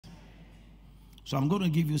So I'm going to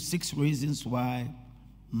give you 6 reasons why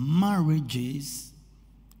marriages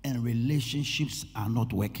and relationships are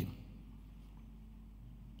not working.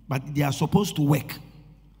 But they are supposed to work.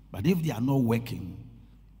 But if they are not working,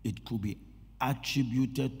 it could be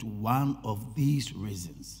attributed to one of these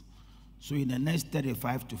reasons. So in the next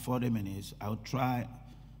 35 to 40 minutes, I'll try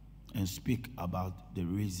and speak about the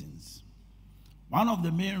reasons. One of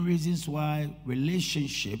the main reasons why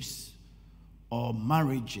relationships or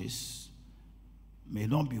marriages may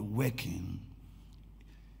not be working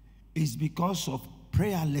is because of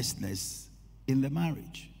prayerlessness in the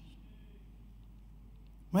marriage.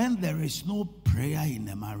 When there is no prayer in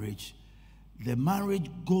the marriage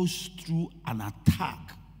goes through an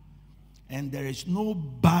attack, and there is no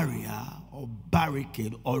barrier or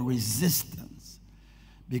barricade or resistance,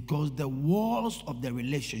 because the walls of the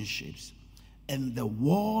relationships and the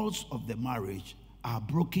walls of the marriage are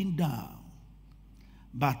broken down.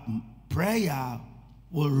 But prayer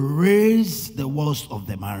will raise the walls of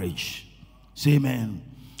the marriage. Say amen.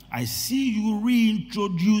 I see you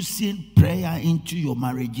reintroducing prayer into your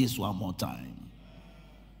marriages one more time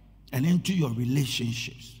and into your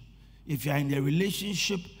relationships. If you are in a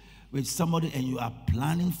relationship with somebody and you are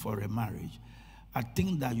planning for a marriage, I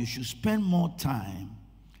think that you should spend more time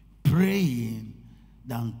praying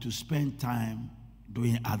than to spend time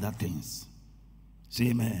doing other things. Say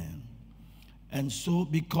amen. And so,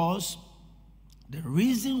 because the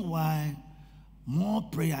reason why more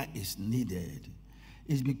prayer is needed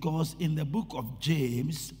is because in the book of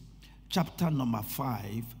James, chapter number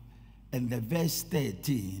 5, and the verse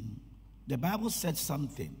 13, the Bible said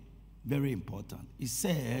something very important. It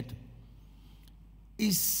said,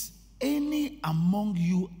 "Is any among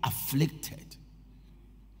you afflicted?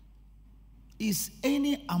 Is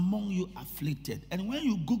any among you afflicted?" And when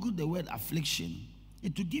you Google the word affliction,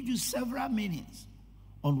 it will give you several meanings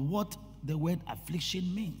on what the word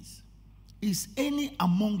affliction means. Is any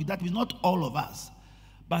among you, that is not all of us,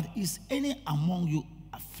 but is any among you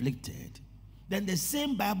afflicted? Then the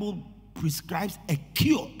same Bible prescribes a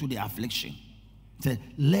cure to the affliction. It said,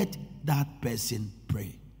 let that person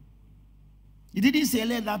pray. It didn't say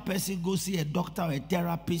let that person go see a doctor or a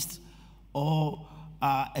therapist or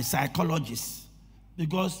a psychologist.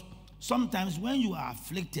 Because sometimes when you are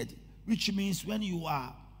afflicted, which means when you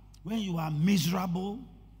are miserable,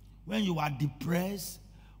 when you are depressed,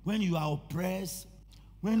 when you are oppressed,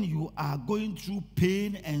 when you are going through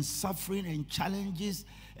pain and suffering and challenges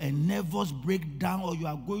and nervous breakdown, or you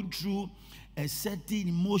are going through a certain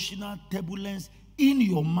emotional turbulence in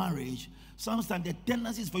your marriage, sometimes the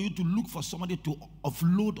tendency is for you to look for somebody to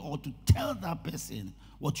offload or to tell that person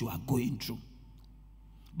what you are going through.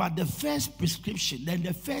 But the first prescription, then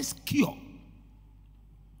the first cure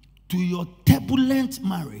to your turbulent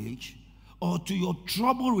marriage or to your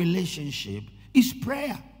troubled relationship is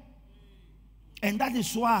prayer. And that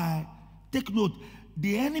is why, take note,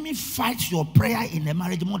 the enemy fights your prayer in a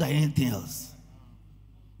marriage more than anything else.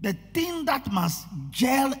 The thing that must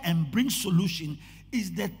gel and bring solution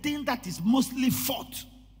is the thing that is mostly fought.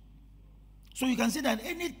 So you can see that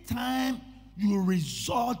anytime you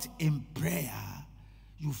resort in prayer,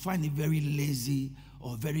 you find it very lazy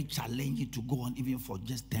or very challenging to go on even for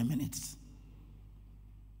just 10 minutes.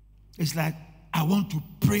 It's like, I want to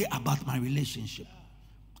pray about my relationship.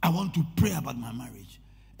 I want to pray about my marriage.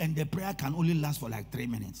 And the prayer can only last for like 3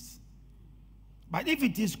 minutes. But if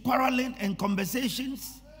it is quarreling and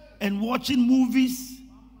conversations and watching movies,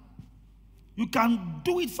 you can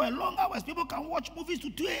do it for a long hours. People can watch movies to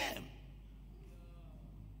 2 a.m.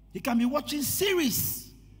 You can be watching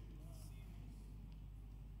series.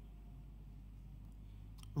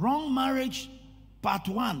 Wrong Marriage, part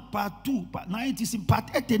 1, part 2, part 9, it is in part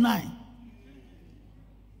 89.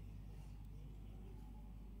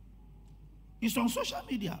 It's on social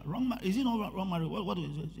media. Is it not wrong marriage? What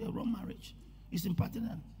is it? Yeah, wrong marriage. It's in part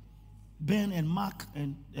 9. Ben and Mark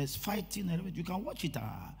and there's fighting and everything. You can watch it.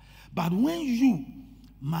 But when you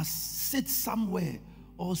must sit somewhere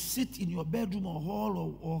or sit in your bedroom or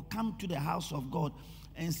hall or come to the house of God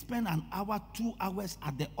and spend an hour, 2 hours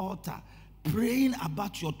at the altar praying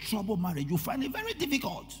about your troubled marriage, you find it very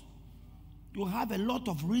difficult. You have a lot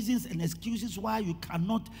of reasons and excuses why you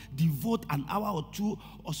cannot devote an hour or 2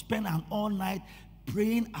 or spend an all night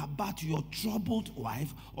praying about your troubled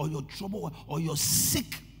wife or your troubled or your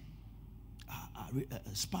sick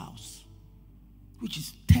spouse, which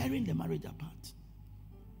is tearing the marriage apart.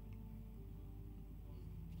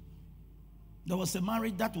 There was a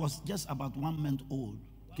marriage that was just about 1 month old,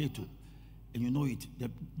 Keto, and you know it.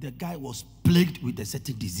 The guy was plagued with a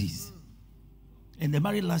certain disease. And the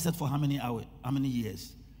marriage lasted for how many hours? How many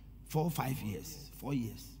years? 4 or 5 years. 4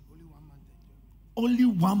 years. only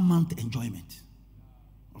 1 month enjoyment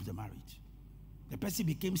of the marriage. The person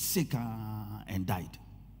became sick and died.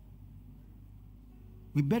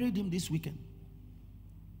 We buried him this weekend.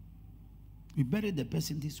 We buried the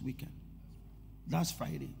person this weekend. Last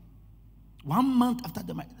Friday. 1 month after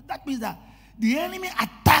the marriage. That means that the enemy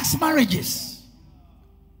attacks marriages.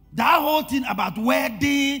 That whole thing about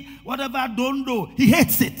wedding, whatever, don't do. He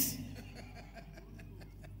hates it.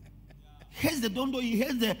 He hates the don't do. He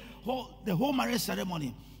hates the whole marriage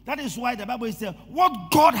ceremony. That is why the Bible says,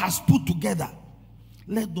 what God has put together,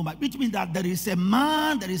 let no man. Which means that there is a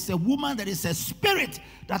man, there is a woman, there is a spirit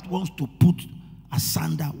that wants to put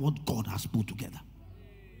asunder what God has put together.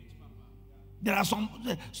 There are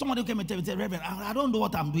somebody came and tell me, Reverend, I don't know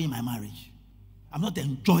what I'm doing in my marriage. I'm not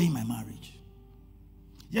enjoying my marriage.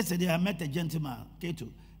 Yesterday I met a gentleman, Kato.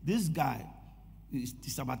 This guy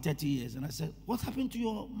is about 30 years. And I said, what happened to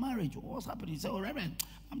your marriage? What's happening? He said, oh, Reverend,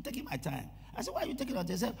 I'm taking my time. I said, why are you taking your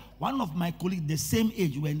time? He said, one of my colleagues, the same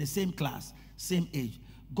age, we were in the same class, same age,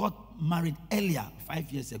 got married earlier,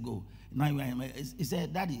 5 years ago. Now he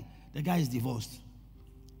said, Daddy, the guy is divorced.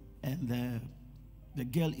 And the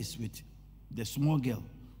girl is with, the small girl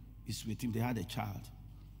is with him. They had a child.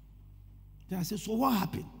 Then I said, so what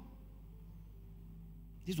happened?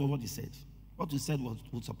 This was what he said. What he said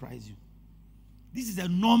would surprise you. This is a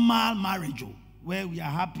normal marriage where we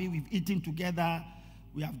are happy, we've eaten together,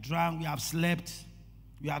 we have drunk, we have slept,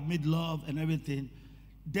 we have made love and everything.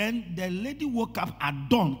 Then the lady woke up at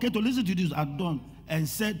dawn, Kato, listen to this, at dawn, and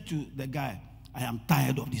said to the guy, I am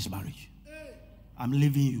tired of this marriage. I'm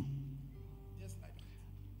leaving you.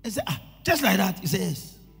 He said, just like that? He said,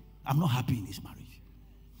 yes, I'm not happy in this marriage.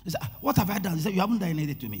 He said, what have I done? He said, you haven't done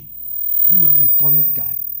anything to me. You are a correct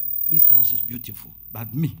guy. This house is beautiful.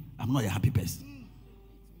 But me, I'm not a happy person.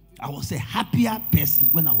 I was a happier person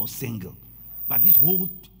when I was single. But this whole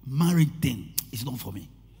marriage thing is not for me.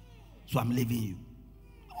 So I'm leaving you.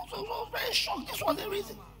 I was very shocked. This was the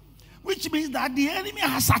reason. Which means that the enemy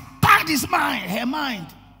has attacked his mind, her mind.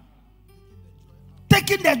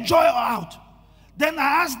 Taking the joy out. Then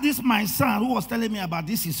I asked this, my son, who was telling me about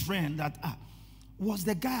this, his friend, that, was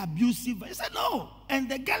the guy abusive? He said, no. And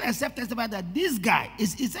the girl herself testified that this guy, he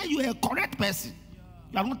said, you are a correct person.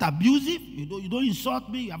 You are not abusive. You don't insult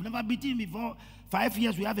me. You have never beaten me before. 5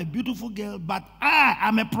 years, we have a beautiful girl. But I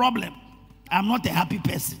am a problem. I'm not a happy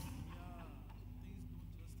person.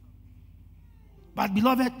 But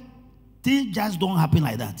beloved, things just don't happen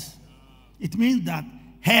like that. It means that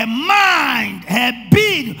her mind, her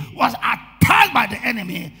being was attacked by the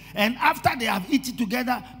enemy. And after they have eaten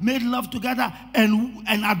together, made love together, and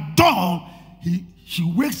at dawn, she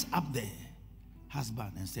wakes up the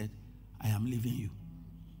husband and said, I am leaving you.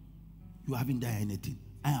 You haven't done anything.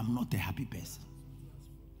 I am not a happy person.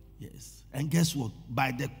 Yes. And guess what?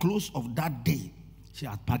 By the close of that day, she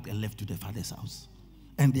had packed and left to the father's house.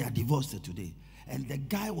 And they are divorced today. And the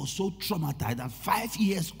guy was so traumatized that 5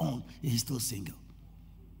 years on, he's still single.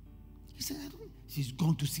 He said, she's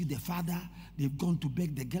gone to see the father. They've gone to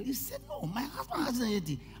beg the girl. He said, no, my husband hasn't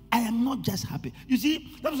anything. I am not just happy. You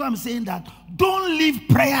see, that's why I'm saying that don't leave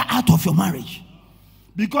prayer out of your marriage.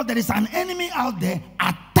 Because there is an enemy out there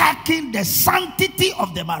attacking the sanctity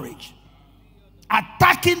of the marriage.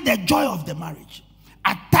 Attacking the joy of the marriage.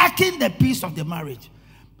 Attacking the peace of the marriage.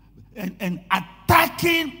 And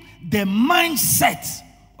attacking the mindset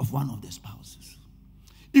of one of the spouses.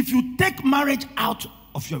 If you take marriage out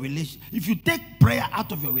of your relationship, if you take prayer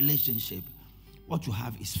out of your relationship, what you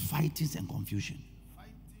have is fightings and confusion.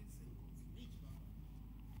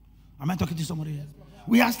 Am I talking to somebody here?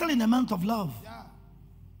 We are still in the month of love. Yeah,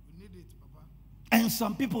 we need it, Papa. And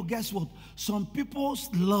some people, guess what? Some people's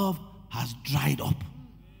love has dried up.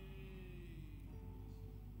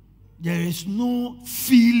 There is no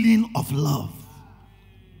feeling of love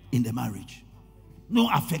in the marriage. No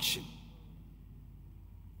affection.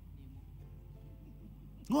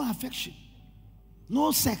 No affection.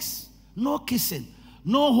 No sex. No kissing.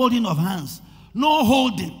 No holding of hands. No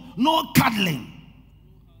holding. No cuddling.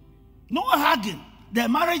 No hugging. The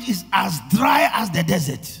marriage is as dry as the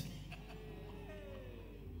desert.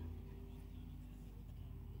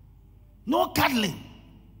 No cuddling.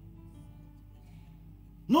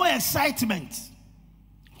 No excitement.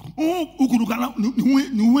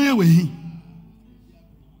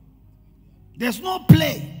 There's no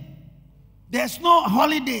play. There's no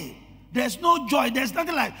holiday. There's no joy. There's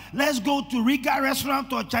nothing like, let's go to Riga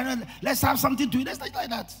restaurant or China. Let's have something to eat. There's nothing like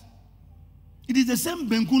that. It is the same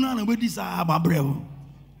Benkuna and Wedis are.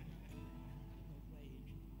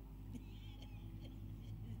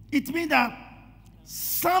 It means that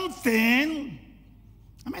something,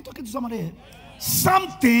 am I talking to somebody here?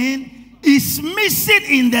 Something is missing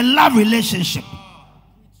in the love relationship.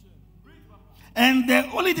 And the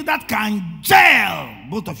only thing that can gel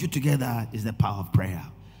both of you together is the power of prayer.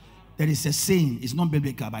 There is a saying, it's not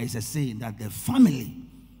biblical, but it's a saying that the family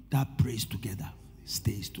that prays together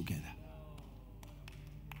stays together.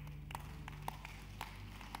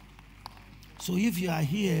 So if you are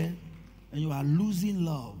here and you are losing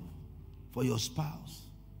love for your spouse,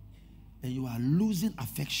 and you are losing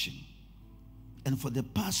affection, and for the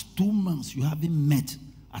past 2 months you haven't met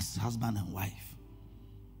as husband and wife,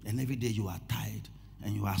 and every day you are tired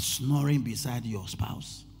and you are snoring beside your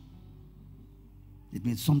spouse, it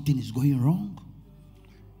means something is going wrong.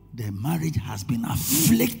 The marriage has been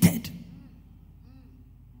afflicted,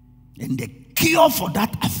 and the cure for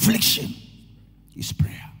that affliction is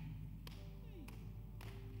prayer.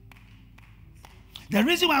 The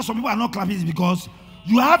reason why some people are not clapping is because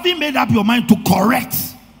you haven't made up your mind to correct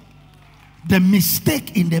the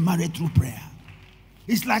mistake in the marriage through prayer.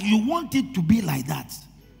 It's like you want it to be like that,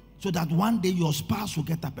 so that one day your spouse will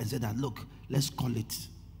get up and say that, look, let's call it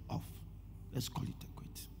off. Let's call it a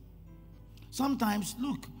quit. Sometimes,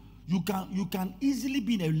 look, you can easily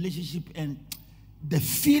be in a relationship and the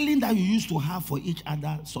feeling that you used to have for each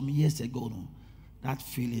other some years ago, no, that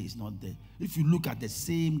feeling is not there. If you look at the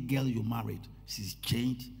same girl you married, she's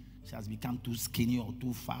changed. She has become too skinny or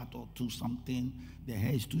too fat or too something. The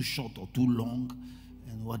hair is too short or too long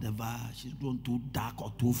and whatever. She's grown too dark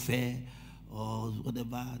or too fair or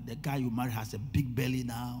whatever. The guy you married has a big belly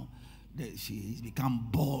now. He's become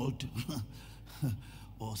bald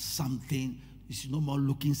or something. She's no more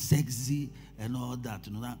looking sexy and all that.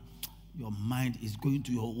 You know that your mind is going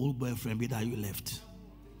to your old boyfriend that you left.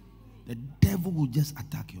 The devil will just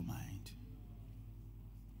attack your mind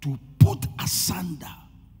to put asunder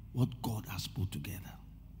what God has put together,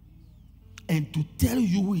 and to tell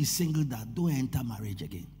you who is single that don't enter marriage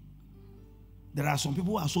again. There are some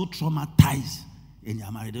people who are so traumatized in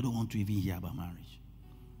their marriage, they don't want to even hear about marriage.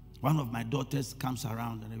 One of my daughters comes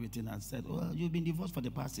around and everything and said, "Oh, you've been divorced for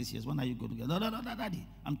the past 6 years. When are you going to get?" No, Daddy,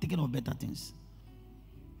 I'm thinking of better things.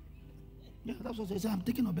 Yeah, that's what they say. I'm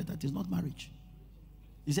thinking of better things, not marriage.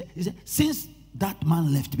 He said, since that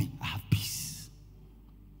man left me, I have peace.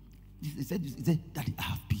 He said, Daddy, I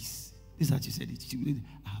have peace. This is how she said it.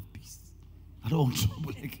 I have peace. I don't want trouble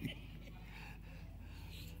again.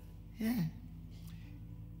 Yeah.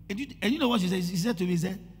 And you know what she said? She said to me,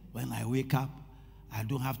 when I wake up, I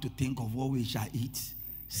don't have to think of what we shall eat,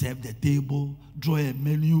 serve the table, draw a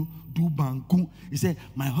menu, do banku. He said,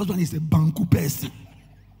 my husband is a banku person.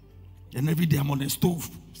 And every day I'm on the stove.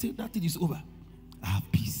 He said, that thing is over. I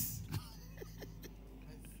have peace.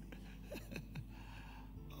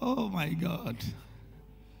 Oh my God.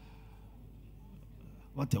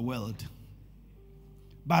 What a world.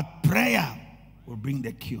 But prayer will bring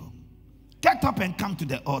the cure. Get up and come to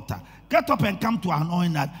the altar. Get up and come to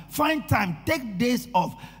anoint that. Find time. Take days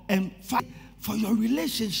off and fight for your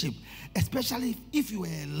relationship. Especially if you are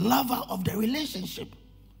a lover of the relationship.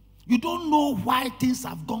 You don't know why things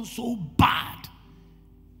have gone so bad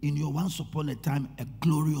in your once upon a time a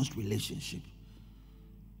glorious relationship.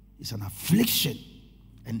 It's an affliction.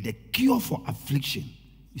 And the cure for affliction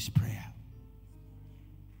is prayer.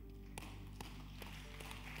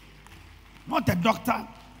 Not a doctor,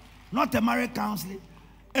 not a marriage counselor.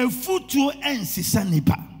 A futu and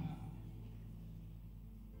sisanipa.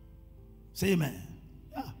 Say amen.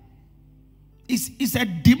 Yeah. It's a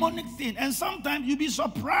demonic thing. And sometimes you'll be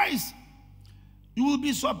surprised. You will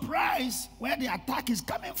be surprised where the attack is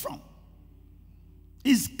coming from.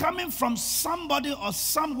 It's coming from somebody or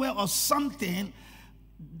somewhere or something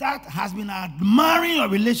that has been admiring your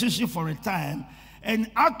relationship for a time,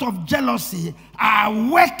 and out of jealousy are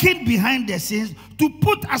working behind the scenes to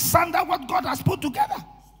put asunder what God has put together.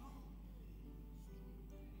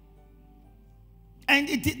 And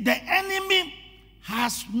the enemy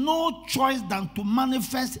has no choice than to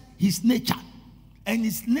manifest his nature. And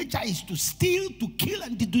his nature is to steal, to kill,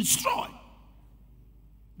 and to destroy.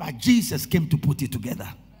 But Jesus came to put it together.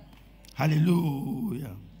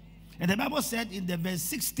 Hallelujah. And the Bible said in the verse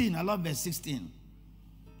 16, I love verse 16.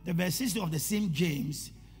 The verse 16 of the same James,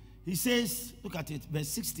 he says, look at it, verse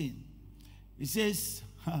 16. He says,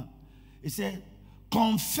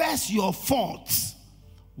 confess your faults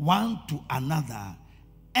one to another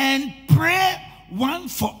and pray one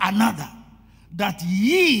for another that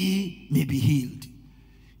ye may be healed.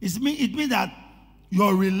 It means that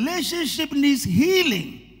your relationship needs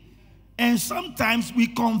healing. And sometimes we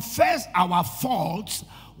confess our faults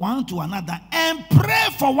one to another and pray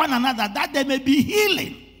for one another that there may be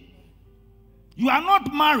healing. You are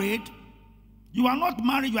not married. You are not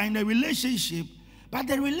married. You are in a relationship. But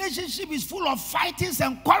the relationship is full of fightings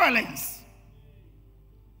and quarrelings.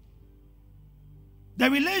 The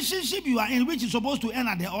relationship you are in, which is supposed to end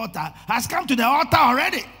at the altar, has come to the altar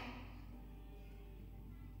already.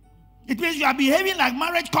 It means you are behaving like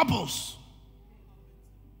married couples.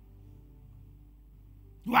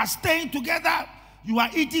 You are staying together, you are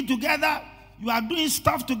eating together, you are doing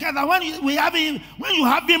stuff together. When you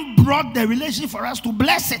haven't brought the relationship for us to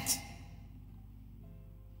bless it,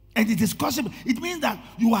 and it is possible, it means that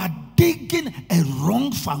you are digging a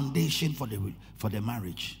wrong foundation for the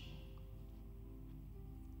marriage.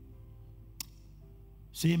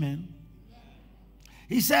 Say amen.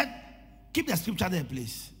 He said, keep the scripture there,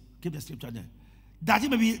 please. Keep the scripture there. That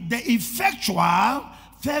it may be the effectual,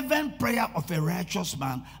 fervent prayer of a righteous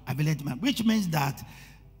man availeth much, which means that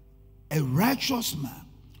a righteous man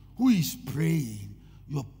who is praying,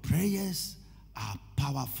 your prayers are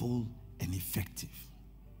powerful and effective.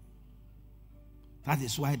 That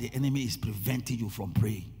is why the enemy is preventing you from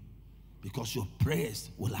praying, because your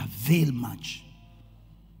prayers will avail much.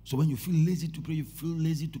 So when you feel lazy to pray, you feel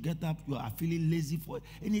lazy to get up, you are feeling lazy for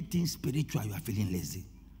anything spiritual, you are feeling lazy.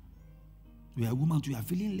 You are a woman, you are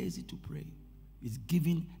feeling lazy to pray. It's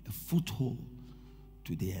giving a foothold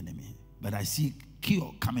to the enemy. But I see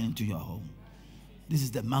cure coming into your home. This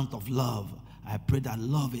is the month of love. I pray that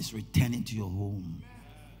love is returning to your home.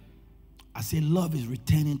 I say love is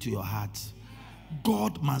returning to your heart.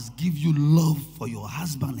 God must give you love for your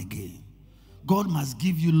husband again. God must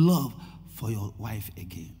give you love for your wife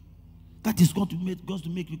again. That is going to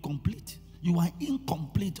make you complete. You are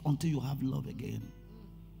incomplete until you have love again.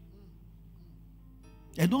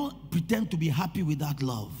 And don't pretend to be happy without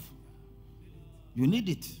love. You need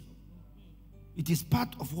it. It is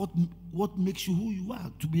part of what makes you who you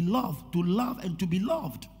are. To be loved, to love and to be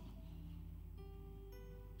loved.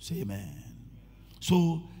 Say amen.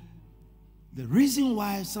 So, the reason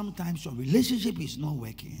why sometimes your relationship is not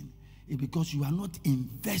working is because you are not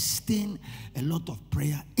investing a lot of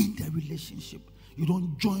prayer in the relationship. You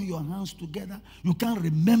don't join your hands together. You can't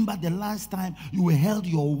remember the last time you held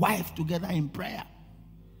your wife together in prayer.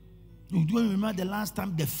 You don't remember the last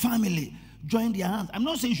time the family joined their hands. I'm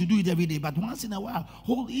not saying you should do it every day, but once in a while,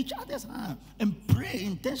 hold each other's hand and pray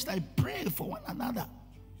intentionally. Pray for one another.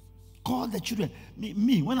 Call the children.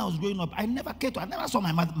 Me, when I was growing up, I never saw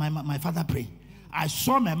my father pray. I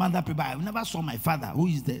saw my mother pray, but I never saw my father, who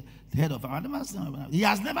is the head of our family. He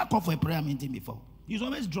has never called for a prayer meeting before. He's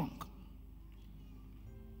always drunk.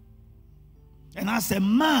 And as a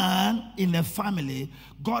man in the family,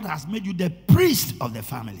 God has made you the priest of the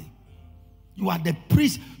family. You are the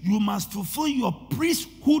priest. You must fulfill your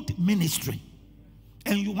priesthood ministry.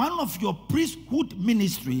 And one of your priesthood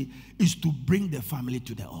ministry is to bring the family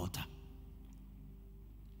to the altar.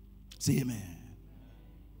 Say amen.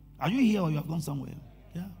 Are you here or you have gone somewhere?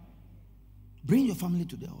 Yeah. Bring your family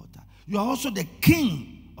to the altar. You are also the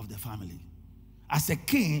king of the family. As a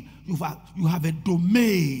king, you have a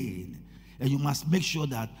domain. And you must make sure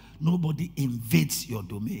that nobody invades your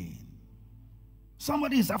domain.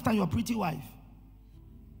 Somebody is after your pretty wife.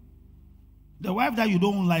 The wife that you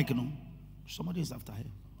don't like, somebody is after her.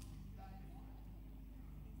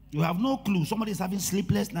 You have no clue. Somebody is having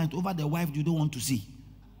sleepless nights over the wife you don't want to see.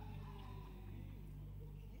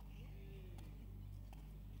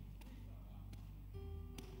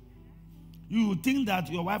 You think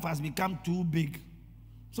that your wife has become too big.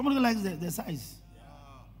 Somebody likes the size.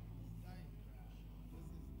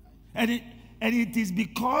 And it is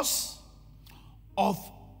because of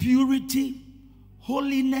purity,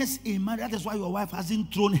 holiness in marriage. That is why your wife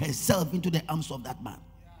hasn't thrown herself into the arms of that man.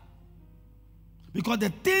 Because the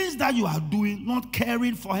things that you are doing, not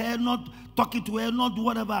caring for her, not talking to her, not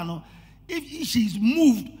whatever, if she is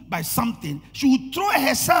moved by something, she will throw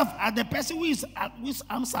herself at the person whose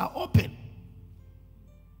arms are open.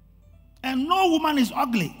 And no woman is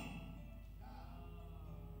ugly.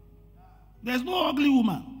 There's no ugly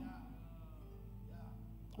woman.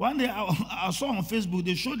 One day I saw on Facebook,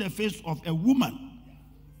 they showed the face of a woman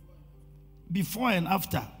before and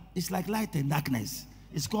after. It's like light and darkness.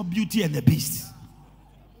 It's called Beauty and the Beast.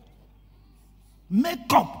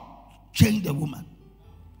 Makeup changed the woman.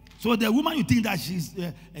 So the woman you think that she's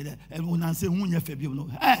hey,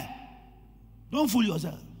 don't fool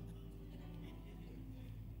yourself.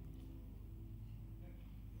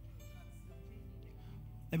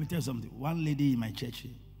 Let me tell you something. One lady in my church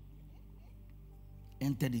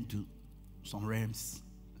entered into some realms,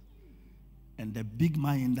 and the big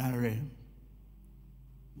man in that realm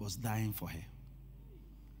was dying for her.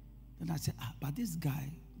 Then I said, but this guy,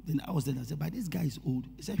 I said, but this guy is old.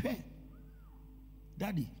 He said, hey,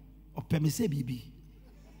 Daddy, or permise baby.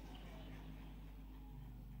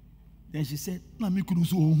 Then she said, "Na me kunu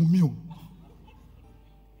so ohumi o.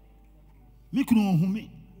 Me kunu ohumi.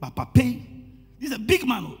 Papa pay. This is a big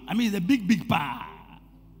man. I mean, he's a big pa.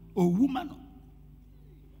 A woman.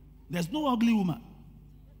 There's no ugly woman."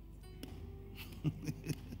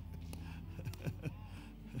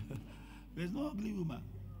 There's no ugly woman.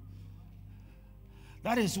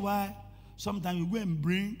 That is why sometimes you go and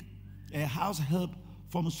bring a house help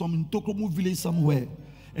from some Ntokromo village somewhere,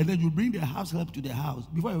 and then you bring the house help to the house.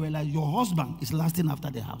 Before you realize your husband is lasting after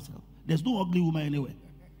the house help. There's no ugly woman anywhere.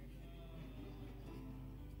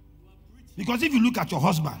 Because if you look at your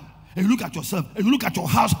husband, and you look at yourself, and you look at your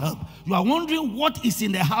house help, you are wondering what is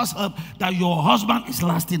in the house help that your husband is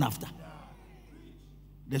lasting after.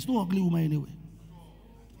 There's no ugly woman anywhere.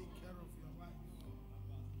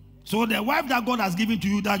 So the wife that God has given to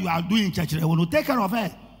you that you are doing in church, they will take care of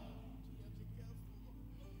her.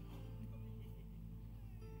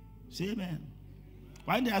 Say amen.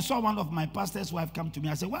 One day I saw one of my pastor's wife come to me.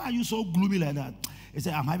 I said, "Why are you so gloomy like that?" He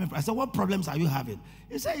said, "I'm having." I said, "What problems are you having?"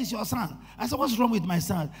 He said, "It's your son." I said, "What's wrong with my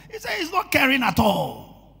son?" He said, "He's not caring at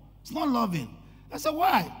all. It's not loving." I said,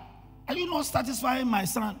 "Why? Are you not satisfying my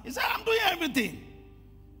son?" He said, "I'm doing everything.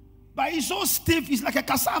 But he's so stiff, he's like a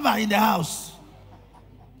cassava in the house."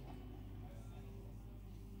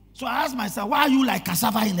 So I asked myself, "Why are you like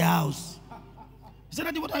cassava in the house?" He said,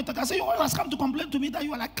 "Daddy, what are you talking?" I said, "You always come to complain to me that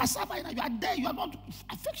you are like cassava, you are there, you are not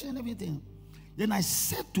affection and everything." Then I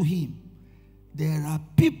said to him, "There are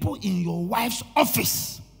people in your wife's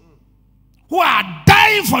office who are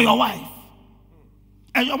dying for your wife.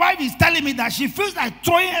 And your wife is telling me that she feels like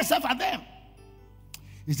throwing herself at them."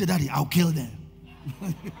 He said, "Daddy, I'll kill them."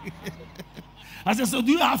 I said, "So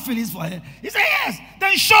do you have feelings for her?" He said, "Yes."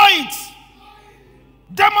 Then show it.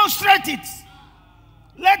 Demonstrate it.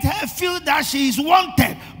 Let her feel that she is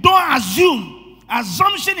wanted. Don't assume.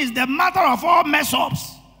 Assumption is the mother of all mess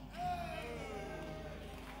ups.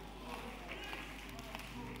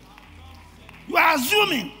 You are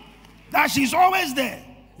assuming that she's always there.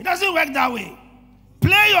 It doesn't work that way.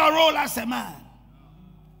 Play your role as a man.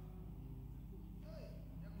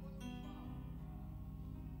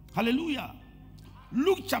 Hallelujah.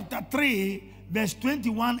 Luke chapter 3, verse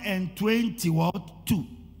 21 and 22.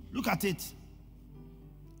 Look at it.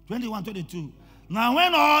 21, 22. Now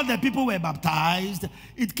when all the people were baptized,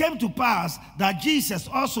 it came to pass that Jesus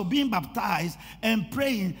also being baptized and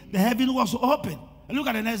praying, the heaven was open. And look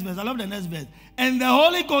at the next verse. I love the next verse. And the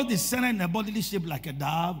Holy Ghost descended in a bodily shape like a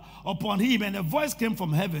dove upon him, and a voice came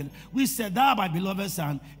from heaven, which said, "Thou my beloved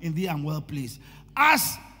Son, in thee I am well pleased."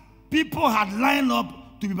 As people had lined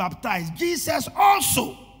up to be baptized, Jesus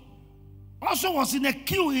also was in a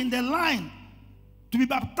queue in the line to be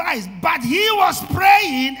baptized, but he was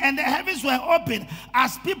praying and the heavens were open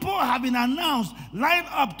as people have been announced, lined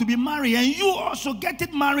up to be married, and you also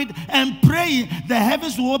getting married and praying, the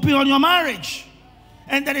heavens will open on your marriage.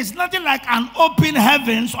 And there is nothing like an open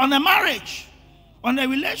heavens on a marriage, on a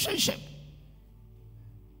relationship.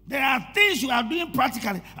 There are things you are doing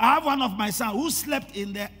practically. I have one of my sons who slept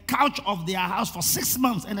in the couch of their house for 6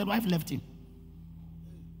 months and the wife left him.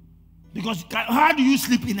 Because how do you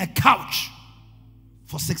sleep in a couch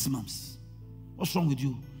for 6 months? What's wrong with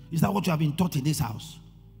you? Is that what you have been taught in this house?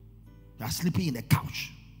 You are sleeping in a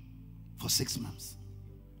couch for 6 months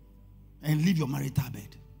and leave your marital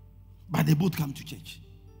bed. But they both come to church.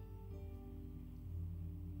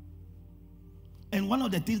 And one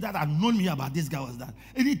of the things that annoyed me about this guy was that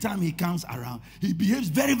anytime he comes around, he behaves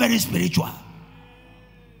very, very spiritual.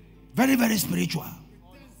 Very, very spiritual.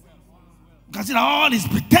 Consider all his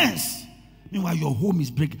pretense. Meanwhile, your home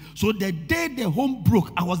is breaking. So the day the home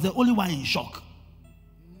broke, I was the only one in shock.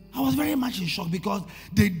 I was very much in shock because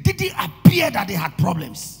they didn't appear that they had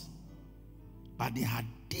problems. But they had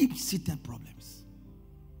deep-seated problems.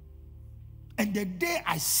 And the day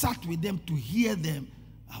I sat with them to hear them,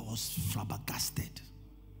 I was flabbergasted.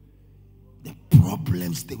 The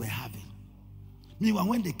problems they were having. Meanwhile,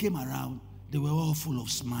 when they came around, they were all full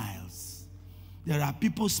of smiles. There are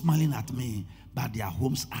people smiling at me, but their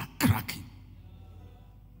homes are cracking.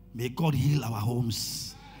 May God heal our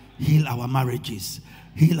homes, heal our marriages,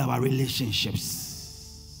 heal our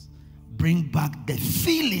relationships. Bring back the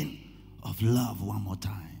feeling of love one more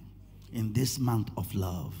time in this month of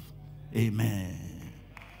love. Amen.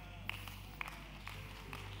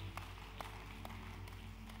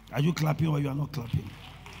 Are you clapping or you are not clapping?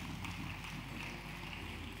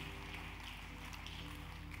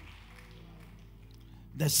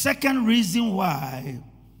 The second reason why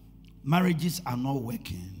marriages are not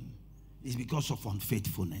working is because of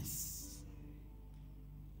unfaithfulness.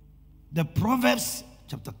 The Proverbs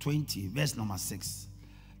chapter 20, verse number 6.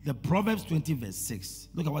 The Proverbs 20 verse 6.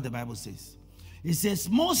 Look at what the Bible says. It says,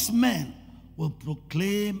 most men will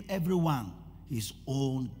proclaim everyone his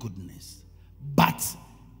own goodness, but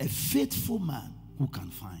a faithful man who can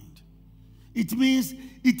find. It means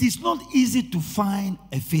it is not easy to find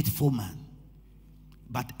a faithful man,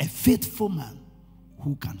 but a faithful man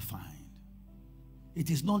who can find. It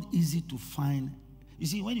is not easy to find. You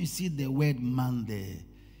see, when you see the word man there,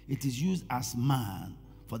 it is used as man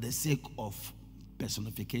for the sake of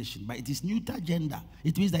personification, but it is neuter gender.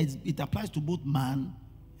 It means that it applies to both man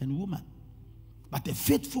and woman. But a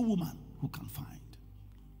faithful woman who can find.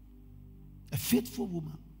 A faithful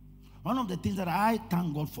woman. One of the things that I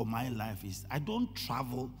thank God for my life is I don't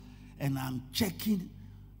travel and I'm checking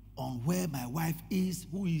on where my wife is,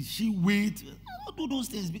 who is she with. I don't do those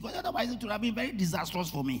things because otherwise it would have been very disastrous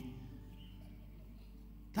for me.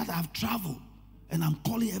 That I've traveled and I'm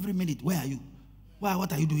calling every minute, where are you?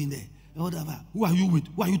 What are you doing there? Whatever. Who are you with?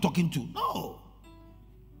 Who are you talking to? No.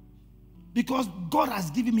 Because God has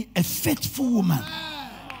given me a faithful woman.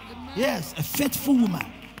 Yes, a faithful woman.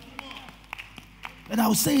 And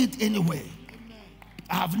I'll say it anyway.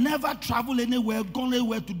 I have never traveled anywhere, gone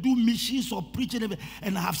anywhere to do missions or preaching,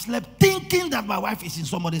 and I have slept thinking that my wife is in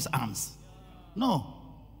somebody's arms. No.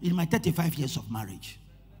 In my 35 years of marriage.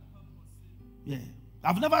 Yeah.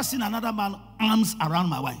 I've never seen another man arms around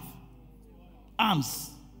my wife.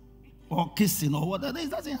 Arms. Or kissing or whatever. It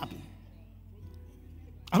doesn't happen.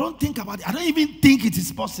 I don't think about it. I don't even think it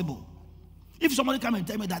is possible. If somebody come and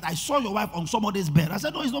tell me that I saw your wife on somebody's bed, I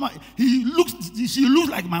said, no, it's not my. She looks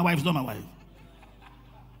like my wife. It's not my wife.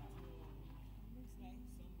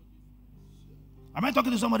 Am I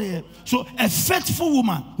talking to somebody here? So a faithful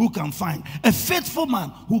woman who can find. A faithful man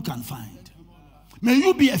who can find. May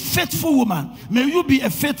you be a faithful woman. May you be a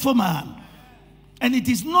faithful man. And it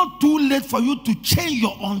is not too late for you to change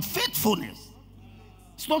your unfaithfulness.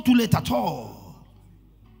 It's not too late at all.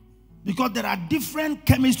 Because there are different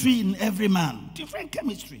chemistry in every man. Different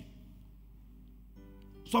chemistry.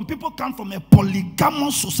 Some people come from a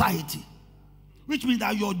polygamous society, which means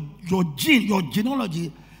that your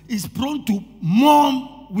genealogy is prone to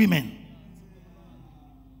more women.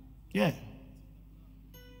 Yeah.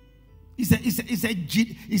 It's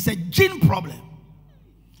a gene problem.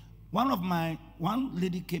 One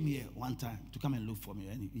lady came here one time to come and look for me,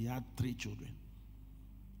 and he had 3 children.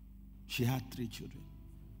 She had 3 children.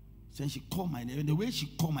 So she called my name, and the way she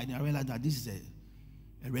called my name, I realized that this is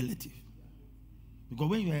a relative. Because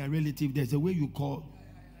when you are a relative, there's a way you call.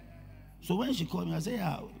 So when she called me, I said,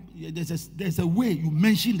 yeah, there's a way you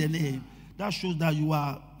mention the name that shows that you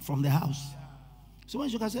are from the house. So when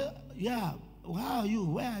she called, I said, yeah, how are you?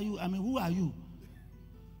 Where are you? I mean, who are you?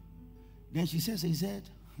 Then he said,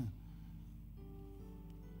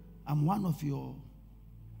 I'm one of your,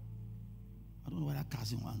 I don't know what that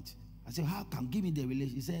cousin wants. I said, how come? Give me the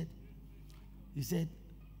relation. He said,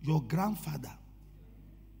 your grandfather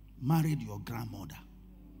married your grandmother.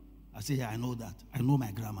 I said, yeah, I know that. I know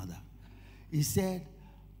my grandmother. He said,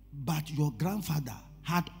 but your grandfather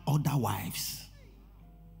had other wives.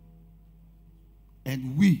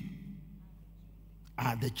 And we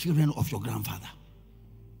are the children of your grandfather.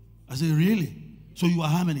 I said, really? So you are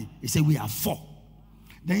how many? He said, we are 4.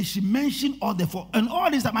 Then she mentioned all the 4. And all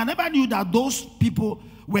this time, I never knew that those people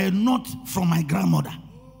were not from my grandmother.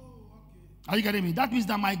 Are you getting me? That means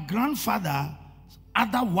that my grandfather's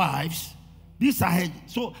other wives, these are,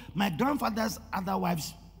 so my grandfather's other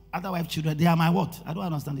wife children, they are my what? I don't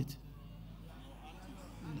understand it.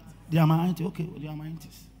 They are my auntie. Okay, they are my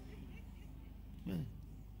aunties. Yeah.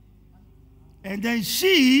 And then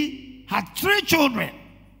she had 3 children.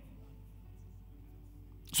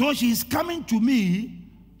 So she is coming to me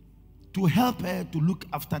to help her to look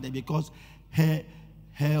after them because her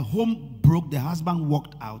home broke, the husband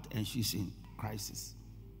walked out, and she's in crisis.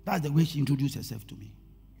 That's the way she introduced herself to me.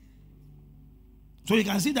 So you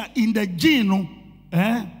can see that in the gene,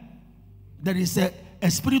 there is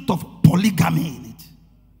a spirit of polygamy in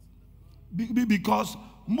it. Because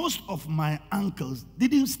most of my uncles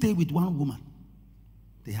didn't stay with one woman.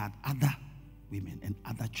 They had other women and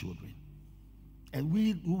other children. And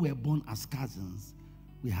we who were born as cousins,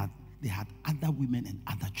 they had other women and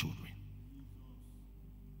other children.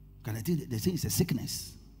 Can I tell you, they say it's a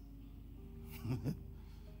sickness.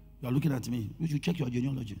 You are looking at me. You should check your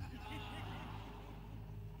genealogy.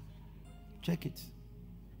 Check it.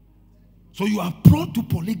 So you are prone to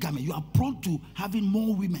polygamy. You are prone to having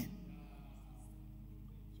more women.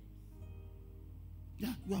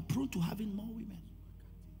 Yeah, you are prone to having more women.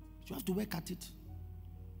 You have to work at it.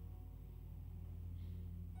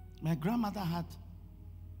 My grandmother had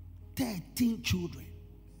 13 children.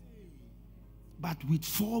 but with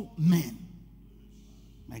 4 men.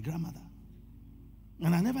 My grandmother.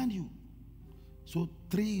 And I never knew. So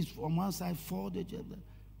 3 is from one side, 4 the other.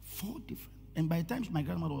 4 different. And by the time my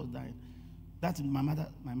grandmother was dying, that's my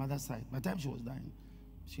mother's side. By the time she was dying,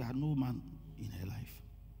 she had no man in her life,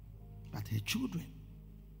 but her children.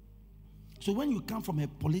 So when you come from a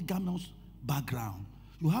polygamous background,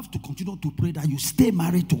 you have to continue to pray that you stay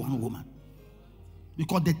married to one woman.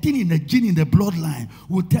 Because the thing in the gene, in the bloodline,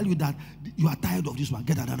 will tell you that you are tired of this one,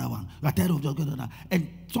 get another one. You are tired of this, get another. And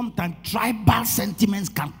sometimes tribal sentiments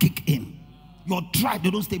can kick in. Your tribe,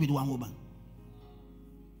 they don't stay with one woman.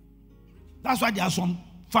 That's why there are some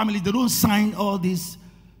families, they don't sign all this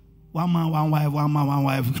one man, one wife, one man, one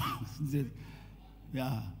wife.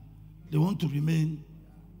 Yeah. They want to remain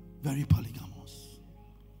very polygamous.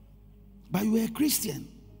 But you are a Christian.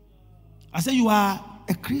 I say you are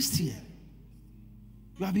a Christian.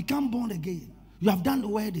 You have become born again. You have done the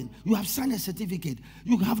wedding. You have signed a certificate.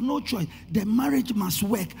 You have no choice. The marriage must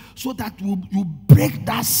work so that you break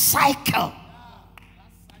that cycle.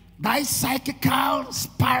 That cyclical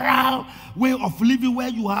spiral way of living where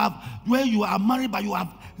you are married but you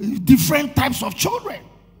have different types of children.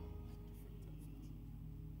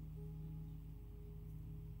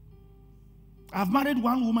 I've married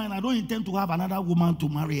one woman and I don't intend to have another woman to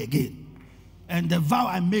marry again. And the vow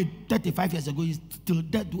I made 35 years ago is till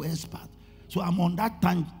death do us part. So I'm on that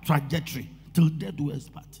time trajectory. Till death do us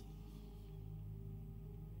part.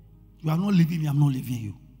 You are not leaving me, I'm not leaving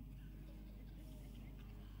you.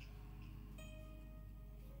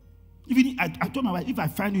 Even I told my wife, if I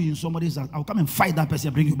find you in somebody's house, I'll come and fight that person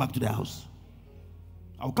and bring you back to their house.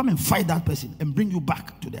 I'll come and fight that person and bring you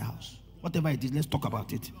back to their house. Whatever it is, let's talk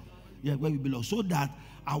about it. Yeah, where we belong. So that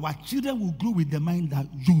our children will grow with the mind that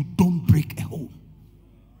you don't break a home.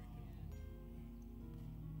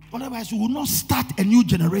 Otherwise, we will not start a new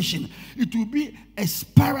generation. It will be a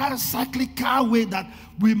spiral, cyclical way that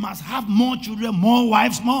we must have more children, more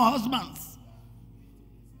wives, more husbands.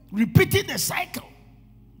 Repeating the cycle.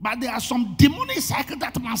 But there are some demonic cycles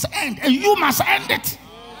that must end. And you must end it.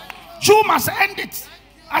 You must end it.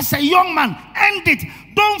 As a young man, end it.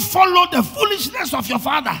 Don't follow the foolishness of your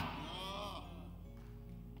father.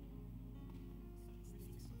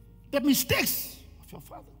 The mistakes of your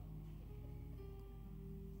father.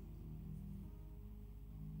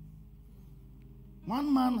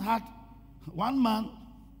 One man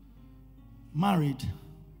married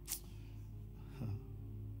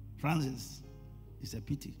Francis. It's a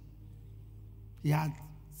pity. He had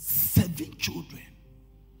 7 children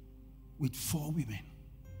with 4 women.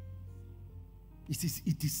 It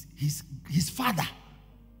is his father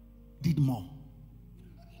did more.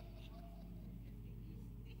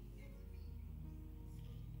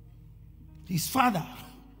 His father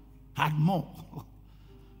had more.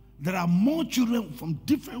 There are more children from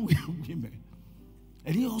different women.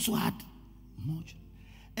 And he also had more children.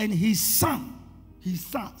 And his sons,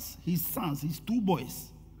 his 2 boys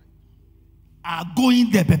are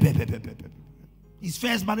going there. His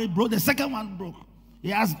first marriage broke, the second one broke. He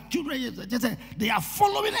has children, they are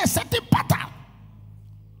following a certain pattern.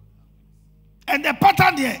 And the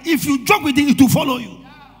pattern there, if you joke with it, it will follow you.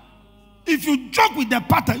 If you joke with the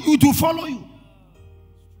pattern, it will follow you.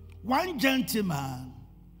 One gentleman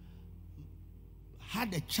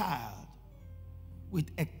had a child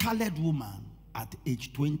with a colored woman at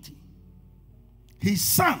age 20. His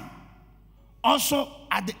son also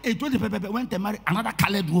at the age 20 went and married another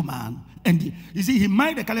colored woman. And you see, he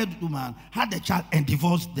married a colored woman, had a child, and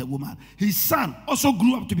divorced the woman. His son also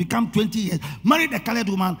grew up to become 20 years, married a colored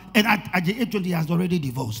woman, and at the age 20 he has already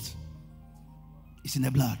divorced. It's in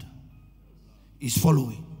the blood. It's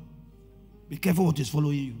following. Be careful what is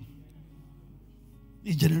following you.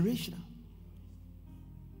 It's generational.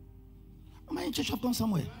 Am I in church? I've gone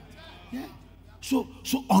somewhere. Yeah. So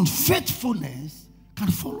unfaithfulness can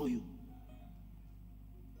follow you.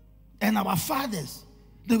 And our fathers,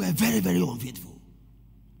 they were very, very unfaithful.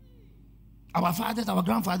 Our fathers, our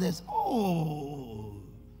grandfathers,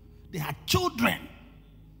 they had children.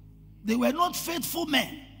 They were not faithful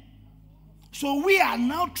men. So we are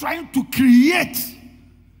now trying to create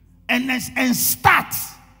and start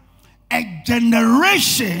a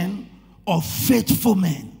generation of faithful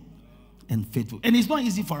men and faithful. And it's not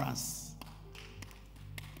easy for us.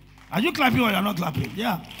 Are you clapping or you're not clapping?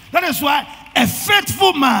 Yeah. That is why a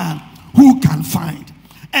faithful man who can find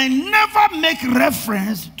and never make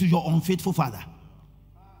reference to your unfaithful father.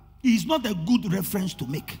 It is not a good reference to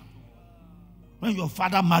make. When your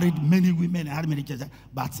father married many women and had many children,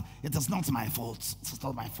 but it is not my fault. It's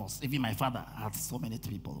not my fault. Even my father had so many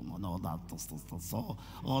people. No, so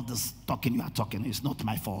all this talking you are talking is not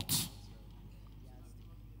my fault.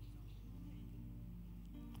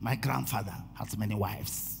 My grandfather has many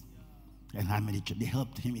wives and how many children. They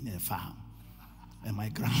helped him in the farm. And my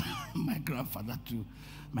grandfather too,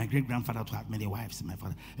 my great grandfather too had many wives.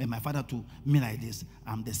 And my father too, me like this.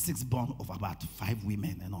 I'm the sixth born of about 5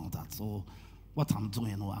 women and all that. So what I'm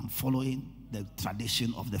doing, I'm following the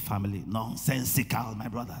tradition of the family. Nonsensical, my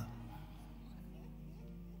brother.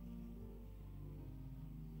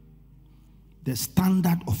 The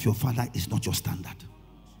standard of your father is not your standard.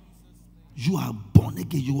 You are born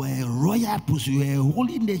again. You are a royal priesthood. You are a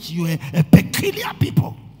holy nation. You are a peculiar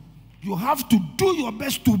people. You have to do your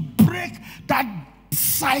best to break that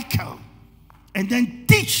cycle and then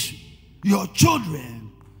teach your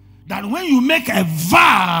children that when you make a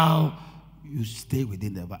vow, you stay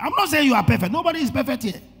within the vow. I'm not saying you are perfect. Nobody is perfect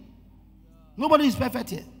here. Nobody is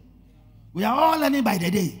perfect here. We are all learning by the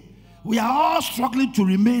day. We are all struggling to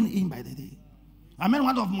remain in by the day. I met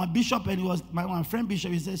one of my bishop, and he was my friend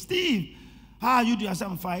bishop. He said, Steve, how are you doing? I said,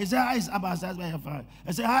 I'm fine. He said, how is Abba? I said, I'm fine.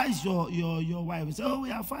 I said, how is your wife? He said, oh,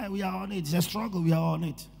 we are fine. We are on it. It's a struggle. We are on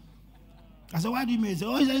it. I said, what do you mean? He said,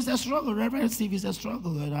 oh, it's a struggle. Reverend Steve, it's a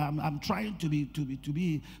struggle. And I'm trying to be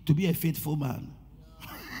a faithful man.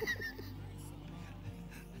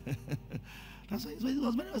 That's what it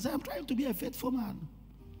was. I said, I'm trying to be a faithful man.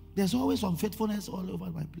 There's always unfaithfulness all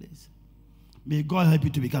over my place. May God help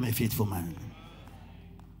you to become a faithful man.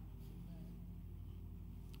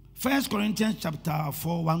 1 Corinthians chapter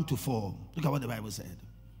 4, 1-4. Look at what the Bible said.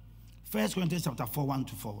 1 Corinthians chapter 4,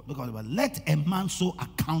 1-4. Look at what the Bible. Let a man so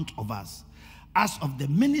account of us as of the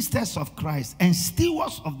ministers of Christ and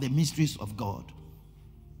stewards of the mysteries of God.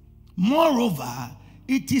 Moreover,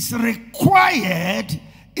 it is required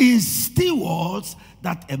in stewards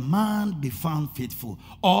that a man be found faithful.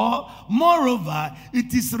 Or, moreover,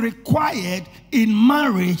 it is required in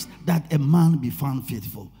marriage that a man be found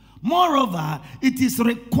faithful. Moreover, it is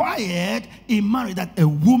required in marriage that a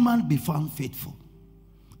woman be found faithful.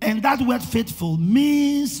 And that word faithful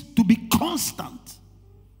means to be constant,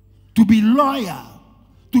 to be loyal,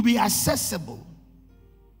 to be accessible,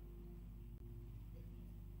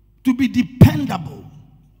 to be dependable,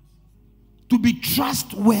 to be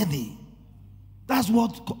trustworthy. That's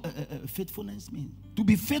what faithfulness means. To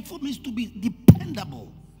be faithful means to be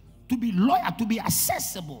dependable, to be loyal, to be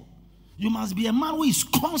accessible. You must be a man who is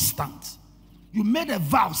constant. You made a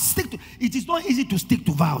vow, stick to it. Is not easy to stick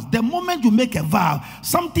to vows. The moment you make a vow,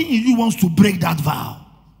 something in you wants to break that vow.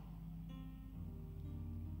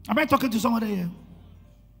 Am I talking to somebody here?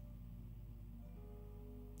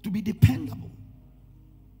 To be dependable.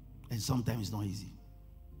 And sometimes it's not easy.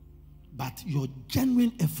 But your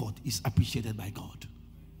genuine effort is appreciated by God.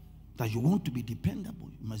 That you want to be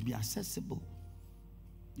dependable. You must be accessible.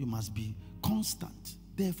 You must be constant.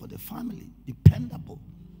 There for the family, dependable.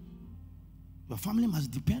 Your family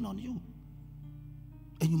must depend on you,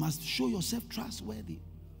 and you must show yourself trustworthy.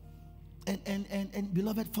 And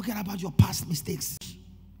beloved, forget about your past mistakes.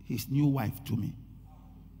 His new wife to me.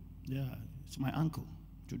 Yeah, it's my uncle.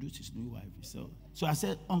 Introduced his new wife. So I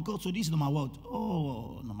said, uncle, so this is number what?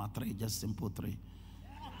 Oh, number 3, just simple 3.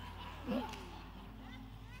 Yeah.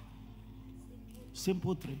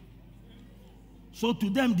 Simple 3. So to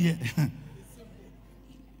them, dear.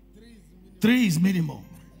 3 is minimum.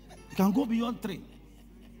 You can go beyond 3.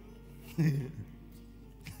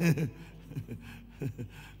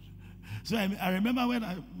 So I remember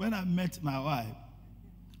when I met my wife,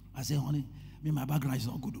 I said, honey, my background is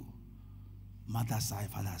not good. Mother's side,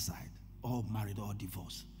 father's side, all married, all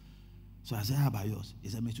divorced. So I said, how about yours? He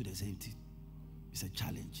said, me too, the same thing. It's a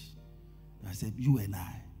challenge. I said, you and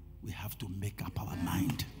I, we have to make up our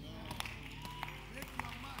mind.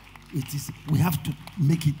 We have to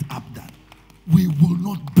make it up that we will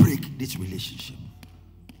not break this relationship.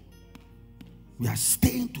 We are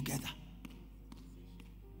staying together.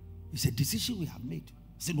 It's a decision we have made.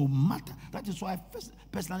 Say no matter. That is why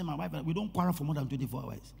personally my wife, we don't quarrel for more than 24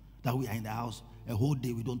 hours. That we are in the house a whole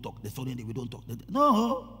day, we don't talk. The following day we don't talk.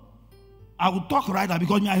 No. I will talk right now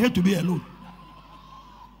because I hate to be alone.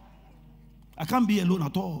 I can't be alone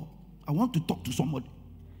at all. I want to talk to somebody.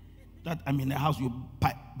 That I'm in the house, you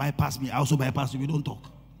bypass me, I also bypass you, we don't talk.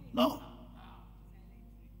 No.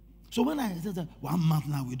 So when I said that 1 month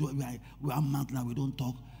now we don't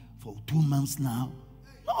talk, for 2 months now.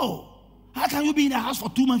 No. How can you be in the house for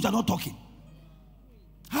 2 months and not talking?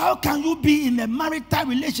 How can you be in a marital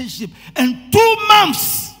relationship and 2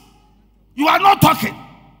 months you are not talking?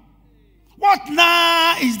 What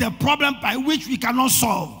now is the problem by which we cannot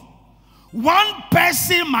solve? One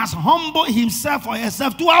person must humble himself or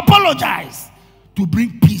herself to apologize, to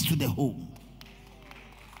bring peace to the home.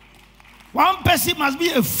 One person must be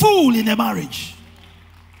a fool in a marriage.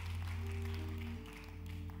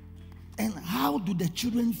 And how do the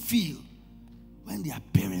children feel when their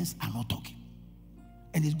parents are not talking?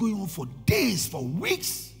 And it's going on for days, for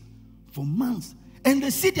weeks, for months. And they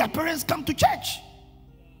see their parents come to church.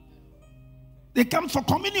 They come for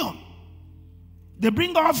communion. They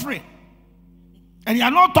bring offering. And you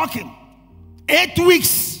are not talking. 8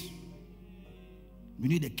 weeks. We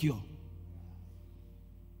need a cure.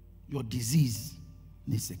 Your disease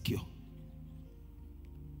needs a cure.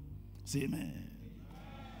 Say amen.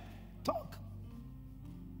 Talk.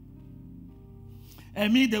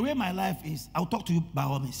 And me, the way my life is, I'll talk to you by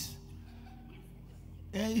all means.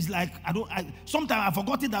 It's like sometimes I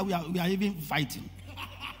forgot that we are even fighting.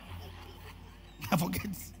 I forget.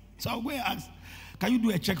 So I'll go and ask, can you do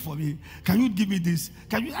a check for me? Can you give me this?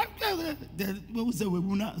 Can you? Then we say,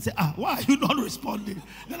 why are you not responding?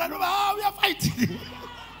 Then I know, we are fighting.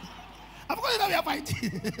 I forgot that we are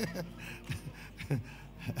fighting.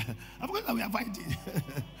 I forgot that we are fighting.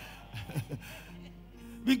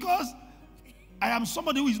 Because I am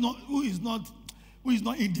somebody who is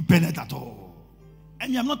not independent at all. I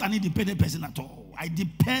mean, I'm not an independent person at all. I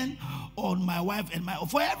depend on my wife and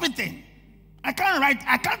for everything. I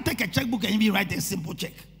can't take a checkbook and even write a simple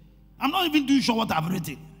check. I'm not even too sure what I've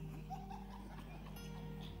written.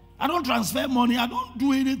 I don't transfer money. I don't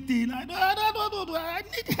do anything. I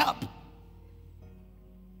need help.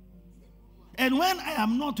 And when I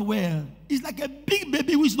am not well, it's like a big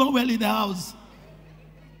baby who is not well in the house.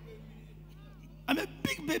 I'm a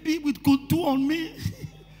big baby with kutu on me.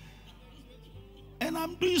 And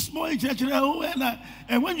I'm doing small injection.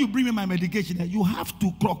 And when you bring me my medication, you have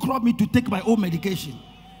to crop me to take my own medication.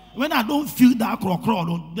 When I don't feel that crop,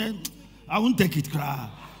 then I won't take it.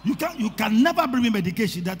 You can never bring me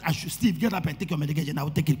medication that I should still get up and take your medication. I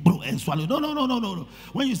will take it, bro, and swallow. No.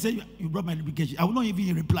 When you say you brought my medication, I will not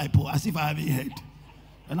even reply, bro, as if I haven't heard.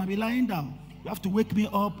 And I'll be lying down. You have to wake me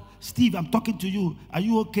up. Steve, I'm talking to you. Are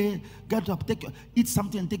you okay? Get up, eat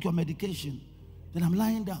something and take your medication. Then I'm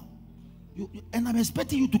lying down. And I'm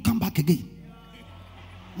expecting you to come back again.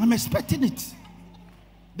 I'm expecting it.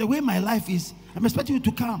 The way my life is, I'm expecting you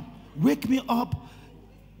to come. Wake me up.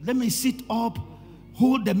 Let me sit up.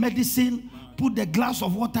 Hold the medicine. Put the glass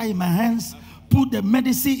of water in my hands. Put the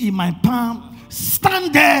medicine in my palm.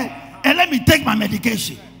 Stand there and let me take my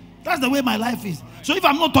medication. That's the way my life is. So if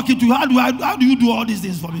I'm not talking to you, how do you do all these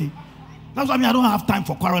things for me? That's what I mean. I don't have time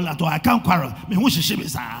for quarrel at all. I can't quarrel. I mean, who should she be?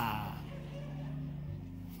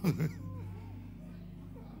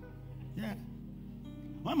 Yeah.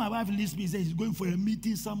 When my wife leaves me, says she's going for a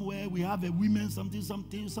meeting somewhere. We have a women something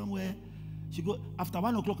somewhere. She go after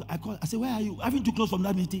 1 o'clock. I call. I say, where are you? Haven't you close from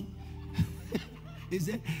that meeting? He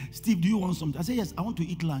said, Steve, do you want something? I said, yes, I want to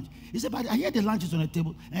eat lunch. He said, but I hear the lunch is on the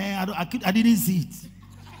table. I didn't see it.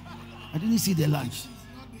 I didn't see the lunch.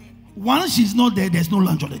 Once she's not there, there's no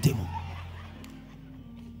lunch on the table.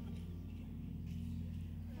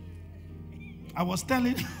 I was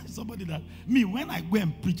telling somebody that when I go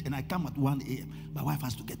and preach and I come at 1 a.m., my wife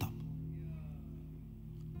has to get up.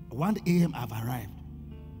 1 a.m. I've arrived.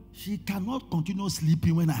 She cannot continue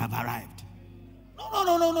sleeping when I have arrived.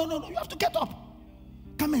 No. You have to get up.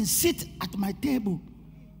 Come and sit at my table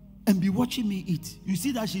and be watching me eat. You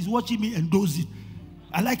see that she's watching me and dozing.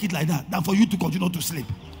 I like it like that, than for you to continue to sleep.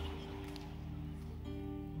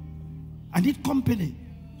 I need company.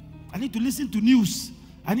 I need to listen to news.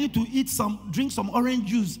 I need to drink some orange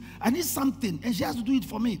juice. I need something, and she has to do it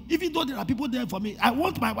for me. Even though there are people there for me, I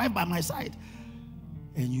want my wife by my side.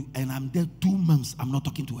 And I'm there 2 months. I'm not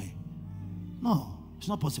talking to her. No, it's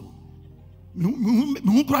not possible.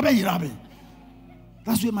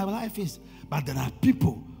 That's where my life is. But there are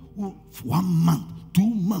people who, for 1 month, 2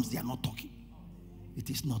 months, they are not talking. It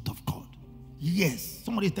is not of God. Yes,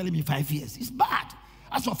 somebody is telling me 5 years. It's bad.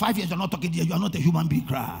 As for 5 years, you're not talking to you. You are not a human being.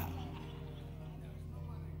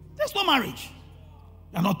 There's no marriage.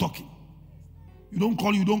 You're not talking. You don't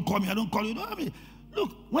call me. I don't call you. I mean,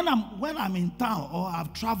 look, when I'm in town or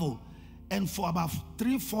I've traveled, and for about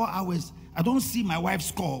 3-4 hours, I don't see my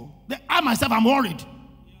wife's call. I myself am worried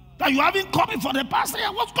that you haven't called me for the past year.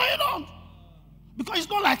 What's going on? Because it's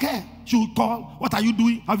not like her. She will call. What are you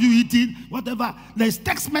doing? Have you eaten? Whatever. There's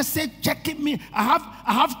text message checking me. I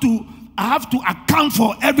have to account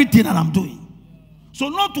for everything that I'm doing. So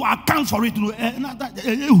not to account for it.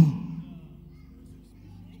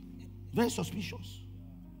 Very suspicious.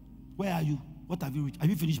 Where are you? What have you reached? Have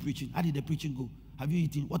you finished preaching? How did the preaching go? Have you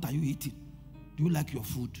eaten? What are you eating? Do you like your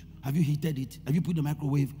food? Have you heated it? Have you put in the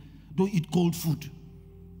microwave? Don't eat cold food.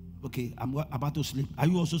 Okay, I'm about to sleep. Are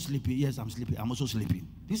you also sleeping? Yes, I'm sleeping. I'm also sleeping.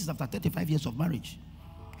 This is after 35 years of marriage.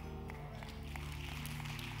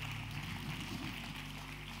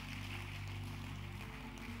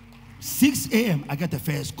 6 a.m., I get the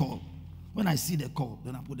first call. When I see the call,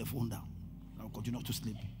 then I put the phone down. I'll continue to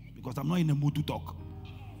sleep because I'm not in the mood to talk.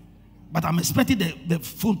 But I'm expecting the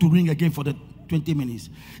phone to ring again for the 20 minutes.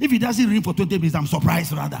 If it doesn't ring for 20 minutes, I'm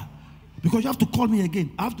surprised rather. Because you have to call me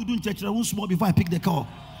again. I have to do in church room small before I pick the call.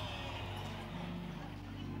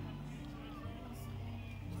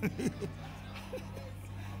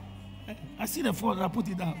 I see the phone and I put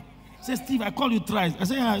it down. Say, Steve, I called you thrice. I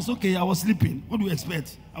say, yeah, it's okay. I was sleeping. What do you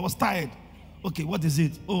expect? I was tired. Okay, what is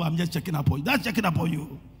it? Oh, I'm just checking up on you. That's checking up on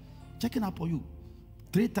you. Checking up on you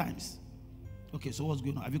 3 times. Okay, so what's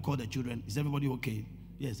going on? Have you called the children? Is everybody okay?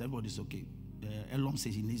 Yes, everybody's okay. Elon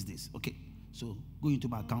says he needs this. Okay, so go into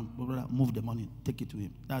my account, move the money, take it to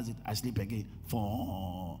him. That's it. I sleep again.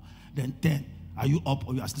 4. Then 10. Are you up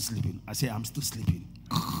or you are still sleeping? I say, I'm still sleeping.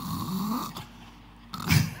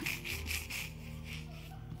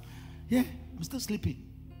 Yeah, I'm still sleeping.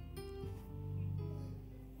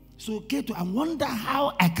 So, Kato, I wonder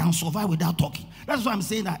how I can survive without talking. That's why I'm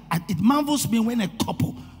saying that it marvels me when a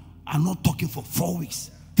couple are not talking for 4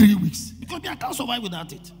 weeks, 3 weeks. Because I can't survive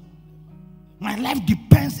without it. My life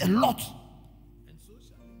depends a lot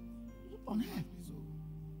on her.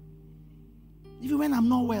 Even when I'm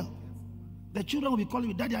not well, the children will be calling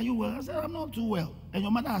me, Daddy, are you well? I said, I'm not too well. And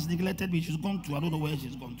your mother has neglected me. She's gone to, I don't know where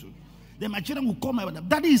she's gone to. Then my children will call my mother.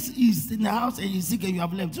 Daddy is in the house and he's sick and you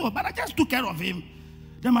have left. So, but I just took care of him.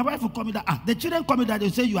 Then my wife will call me that. The children call me that. They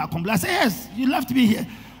say you are complaining. I say, yes, you left me here.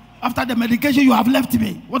 After the medication, you have left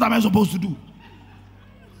me. What am I supposed to do?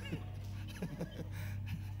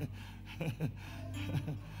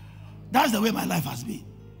 That's the way my life has been.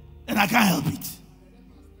 And I can't help it.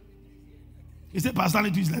 He said,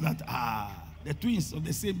 personality is like that. The twins of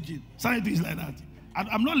the same gene. Sanity is like that.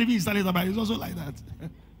 I'm not living in sanity, but it's also like that.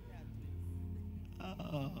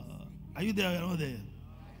 Are you there or not there?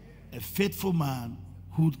 A faithful man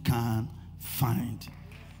who can find.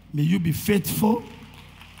 May you be faithful.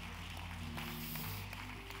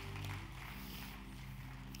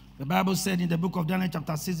 The Bible said in the book of Daniel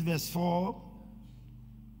chapter 6 verse 4.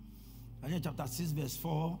 Daniel chapter 6 verse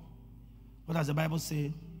 4. What does the Bible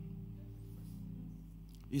say?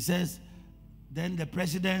 It says, then the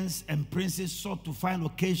presidents and princes sought to find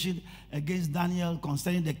occasion against Daniel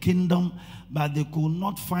concerning the kingdom, but they could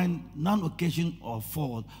not find none occasion or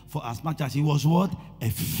fault, for as much as he was what? A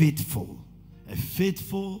faithful,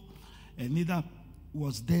 and neither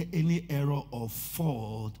was there any error or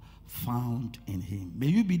fault found in him. May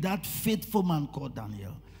you be that faithful man called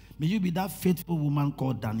Daniel. May you be that faithful woman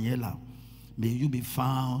called Daniela. May you be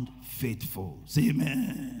found faithful. Say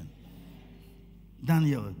amen.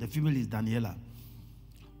 Daniel, the female is Daniela.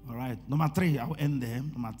 All right. Number 3, I'll end there.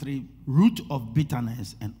 Number 3, root of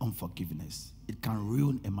bitterness and unforgiveness. It can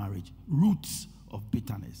ruin a marriage. Roots of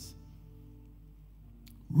bitterness.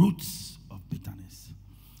 Roots of bitterness.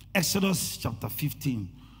 Exodus chapter 15,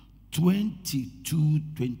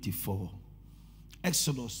 22-24.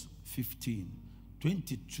 Exodus 15,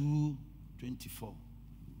 22-24.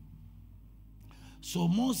 So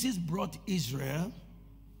Moses brought Israel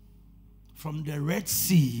from the Red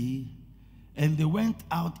Sea, and they went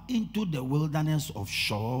out into the wilderness of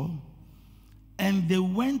Shur, and they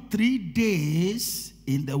went 3 days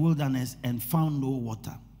in the wilderness and found no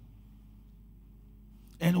water.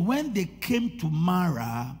 And when they came to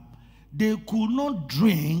Marah, they could not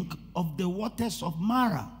drink of the waters of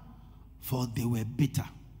Marah, for they were bitter.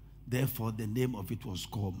 Therefore, the name of it was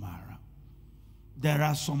called Marah. There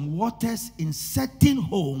are some waters in certain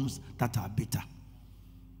homes that are bitter.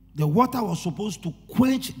 The water was supposed to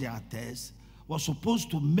quench their thirst, was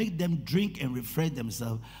supposed to make them drink and refresh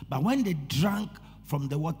themselves. But when they drank from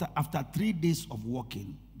the water after 3 days of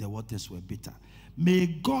walking, the waters were bitter. May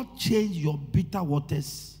God change your bitter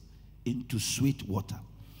waters into sweet water.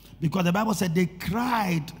 Because the Bible said they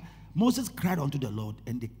cried, Moses cried unto the Lord,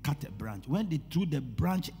 and they cut a branch. When they threw the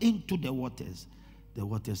branch into the waters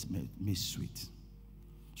made sweet.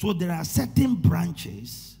 So there are certain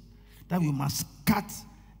branches that we must cut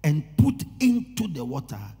and put into the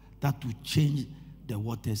water that will change the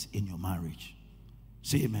waters in your marriage.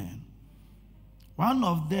 Say amen. One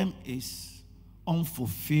of them is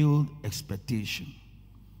unfulfilled expectation.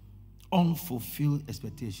 Unfulfilled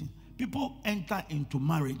expectation. People enter into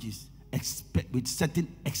marriages with certain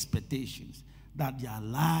expectations that their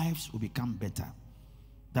lives will become better,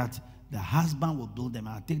 that the husband will build them.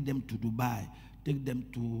 I'll take them to Dubai, take them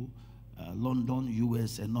to London,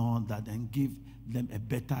 US, and all that, and give them a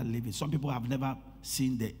better living. Some people have never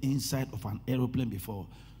seen the inside of an aeroplane before.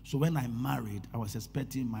 So when I married, I was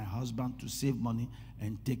expecting my husband to save money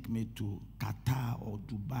and take me to Qatar or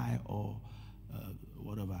Dubai or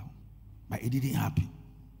whatever. But it didn't happen.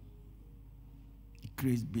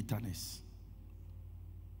 creates bitterness.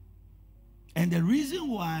 And the reason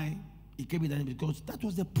why it came bitterness because that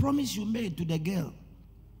was the promise you made to the girl.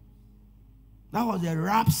 That was the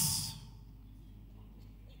raps.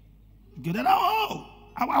 You get that? Oh,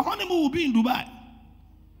 our honeymoon will be in Dubai.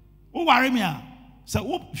 Who worry me? So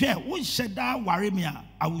who said that worry me?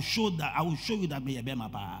 I will show you that me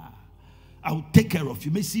I will take care of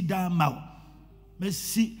you. May see that mouth. May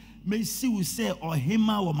see we say or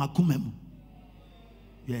hima or makumem.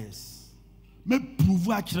 Yes. May prove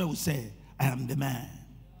actually will say I am the man.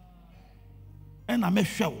 And I may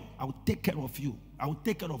show I will take care of you. I will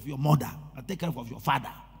take care of your mother. I will take care of your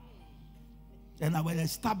father. And I will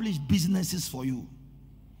establish businesses for you.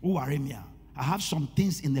 Who worry me? I have some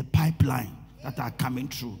things in the pipeline that are coming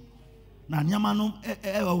through. Now,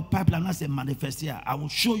 pipeline as a manifest here. I will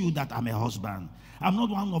show you that I'm a husband. I'm not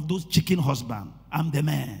one of those chicken husbands. I'm the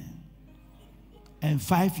man. And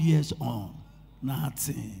 5 years on,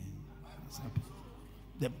 nothing.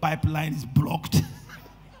 The pipeline is blocked.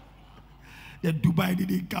 The Dubai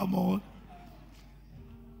didn't come on.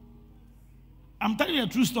 I'm telling you a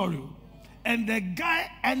true story. And the guy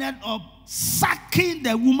ended up sucking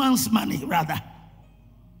the woman's money, rather.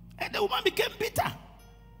 And the woman became bitter.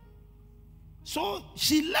 So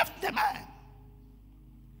she left the man.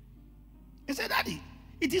 He said, Daddy,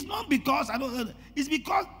 it is not because I don't, it's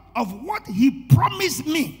because of what he promised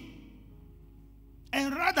me.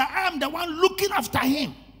 And rather, I am the one looking after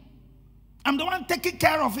him. I'm the one taking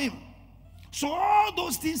care of him. So all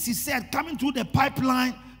those things he said coming through the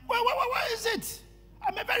pipeline, where is it?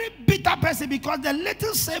 I'm a very bitter person because the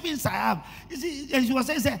little savings I have, you see, and she was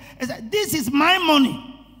saying, this is my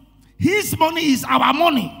money. His money is our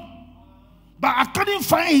money. But I couldn't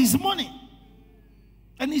find his money.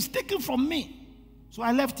 And he's taken from me. So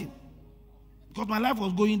I left him. Because my life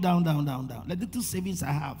was going down, down, down, down. The little savings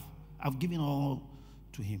I have, I've given all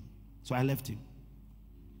to him. So I left him.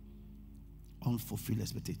 Unfulfilled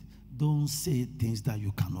expectation. Don't say things that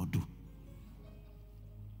you cannot do.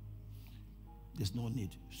 There's no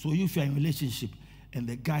need. So if you're in a relationship and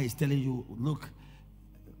the guy is telling you, look,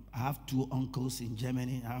 I have 2 uncles in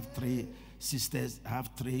Germany, I have 3 sisters, I have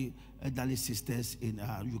 3 elderly sisters in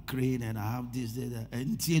Ukraine, and I have this,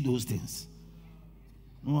 and say those things.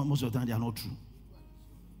 Most of the time they are not true.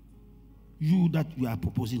 You that you are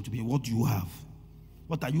proposing to me, what do you have?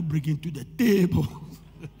 What are you bringing to the table?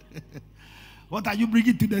 What are you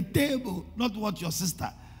bringing to the table? Not what your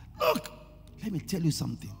sister. Look, let me tell you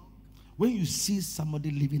something. When you see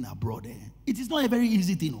somebody living abroad, it is not a very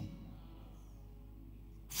easy thing.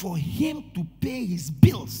 For him to pay his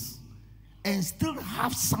bills and still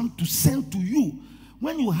have some to send to you.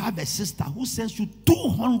 When you have a sister who sends you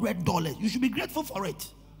 $200, you should be grateful for it.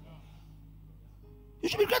 You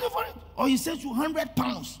should be grateful for it. Or he sends you £100,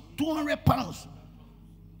 £200.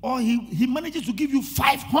 Or he manages to give you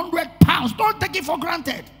 £500. Don't take it for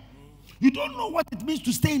granted. You don't know what it means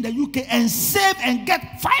to stay in the UK and save and get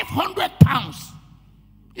 £500.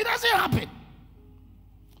 It doesn't happen.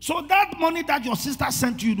 So that money that your sister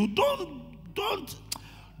sent to you, don't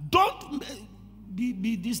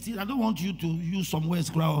be this thing. I don't want you to use some words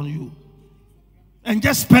crowd on you and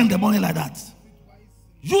just spend the money like that.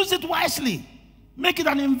 Use it wisely. Make it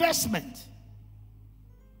an investment.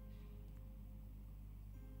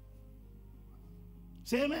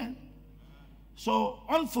 Say amen. So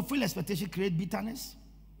unfulfilled expectation create bitterness.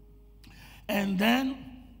 And then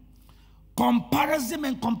comparison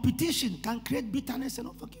and competition can create bitterness and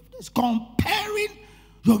unforgiveness. Comparing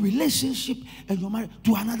your relationship and your marriage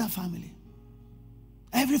to another family.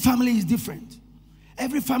 Every family is different.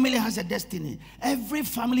 Every family has a destiny. Every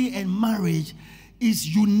family and marriage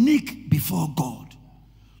is unique before God.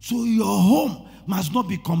 So your home must not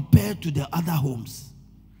be compared to the other homes.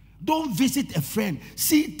 Don't visit a friend,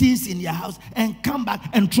 see things in your house, and come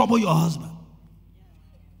back and trouble your husband.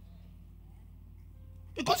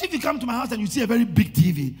 Because if you come to my house and you see a very big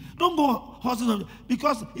TV, don't go hustle,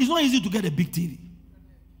 because it's not easy to get a big TV.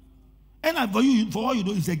 And for all you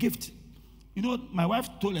know, it's a gift. You know, my wife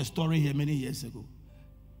told a story here many years ago.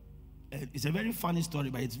 It's a very funny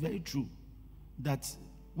story, but it's very true. That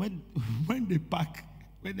when the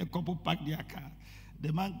couple park their car,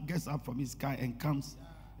 the man gets up from his car and comes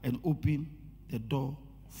and opens the door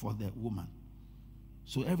for the woman.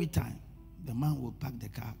 So every time the man will park the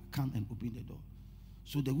car, come and open the door.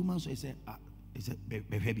 So the woman said,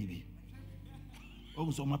 baby.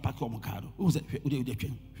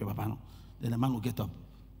 Then the man will get up,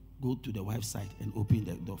 go to the wife's side and open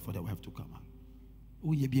the door for the wife to come out.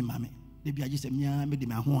 Oh, you be mommy. They be just a made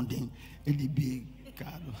my horn and the big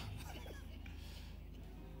car.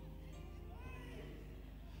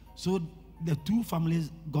 So the two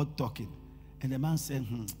families got talking. And the man said,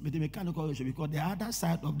 but the mechanical issue, because the other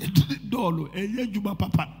side of the door,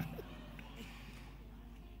 papa.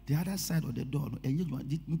 The other side of the door,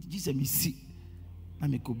 Jesus me see. I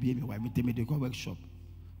me could be me why me the workshop.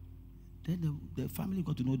 Then the family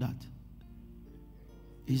got to know that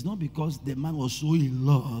it's not because the man was so in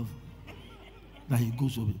love that he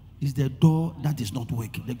goes over. It's the door that is not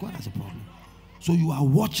working. The God has a problem. So you are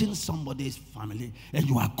watching somebody's family and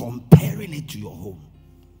you are comparing it to your home.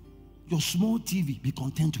 Your small TV, be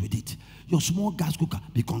content with it. Your small gas cooker,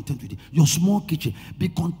 be content with it. Your small kitchen, be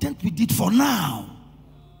content with it for now.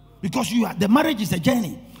 Because the marriage is a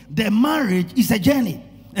journey. The marriage is a journey.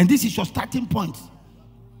 And this is your starting point.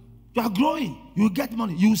 You are growing. You get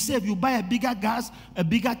money. You save. You buy a bigger gas, a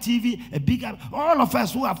bigger TV, a bigger. All of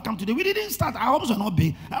us who have come today, we didn't start. Our homes were not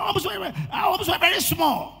big. Our homes were very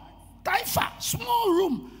small. Taifa, small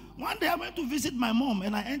room. One day I went to visit my mom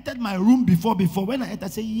and I entered my room before. When I entered, I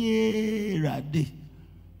said, yeah, Rade.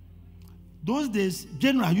 Those days,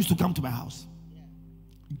 General used to come to my house.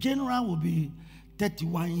 General will be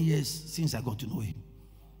 31 years since I got to know him.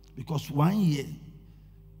 Because 1 year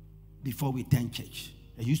before we turned church,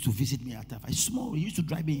 he used to visit me at Taifa. Small. He used to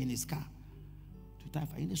drive me in his car to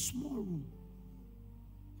Taifa in a small room.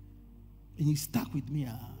 And he stuck with me.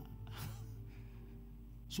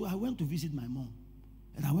 So I went to visit my mom.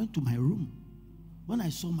 And I went to my room. When I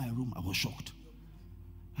saw my room, I was shocked.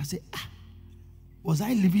 I said, was I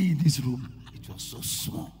living in this room? It was so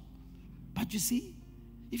small. But you see,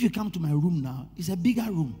 if you come to my room now, it's a bigger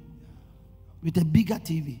room. With a bigger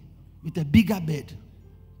TV. With a bigger bed.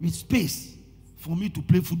 With space for me to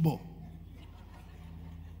play football.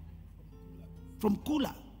 From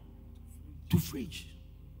cooler to fridge.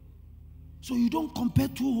 So you don't compare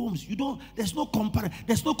two homes. There's no comparison.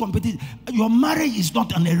 There's no competition. Your marriage is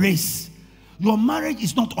not on a race. Your marriage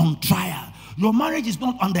is not on trial. Your marriage is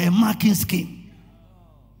not under a marking scheme.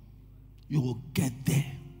 You will get there.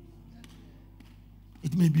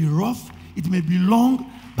 It may be rough, it may be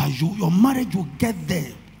long, but your marriage will get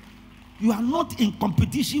there. You are not in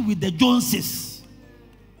competition with the Joneses.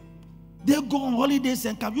 They go on holidays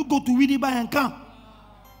and come. You go to Widiba and come.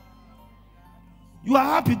 You are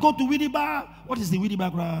happy, go to Widiba. What is the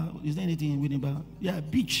Widiba crowd? Is there anything in Widiba? Yeah,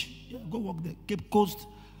 beach. Yeah, go walk there. Cape Coast.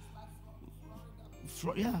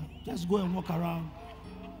 Yeah, just go and walk around.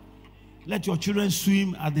 Let your children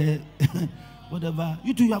swim at the whatever.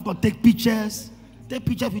 You two, you have got to take pictures. Take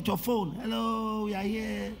pictures with your phone. Hello, we are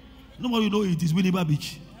here. Nobody know it is Widiba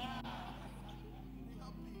Beach.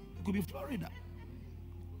 It could be Florida.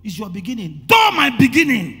 It's your beginning. Though my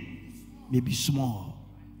beginning may be small,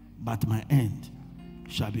 but my end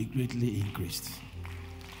shall be greatly increased.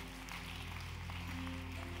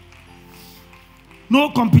 No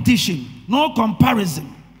competition, no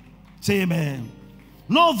comparison. Say amen.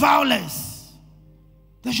 No violence.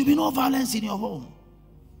 There should be no violence in your home.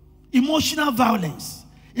 Emotional violence,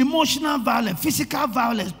 physical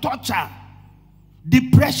violence, torture,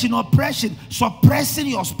 depression, oppression, suppressing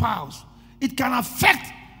your spouse. It can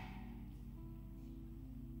affect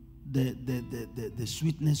the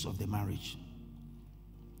sweetness of the marriage.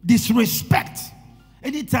 Disrespect.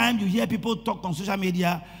 Anytime you hear people talk on social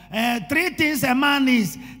media, 3 things a man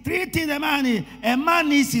needs. 3 things a man needs. A man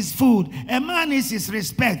needs his food. A man needs his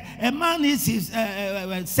respect. A man needs his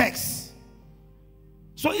sex.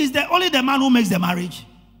 So is there only the man who makes the marriage?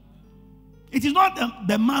 It is not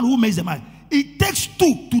the man who makes the marriage. It takes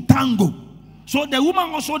 2 to tango. So the woman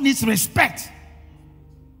also needs respect.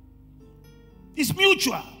 It's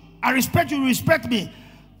mutual. I respect you, you respect me.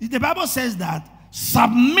 The Bible says that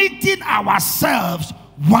submitting ourselves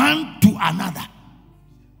one to another.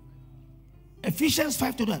 Ephesians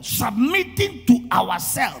 5:12. Submitting to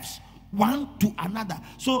ourselves one to another.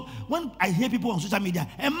 So when I hear people on social media,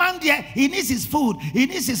 a man there, he needs his food, he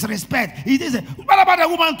needs his respect. What about a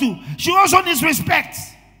woman too? She also needs respect.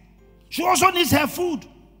 She also needs her food.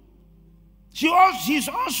 She's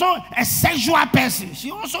also a sexual person.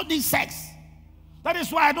 She also needs sex. That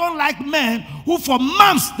is why I don't like men who for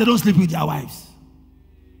months they don't sleep with their wives.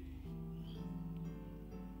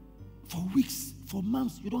 For weeks, for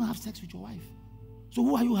months, you don't have sex with your wife. So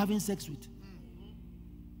who are you having sex with?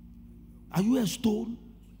 Are you a stone?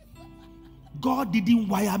 God didn't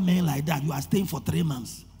wire men like that. You are staying for 3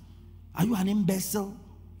 months. Are you an imbecile?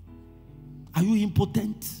 Are you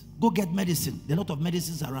impotent? Go get medicine. There are a lot of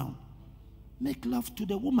medicines around. Make love to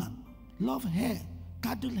the woman. Love her.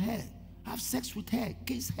 Cuddle her. Have sex with her.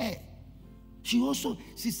 Kiss her. She also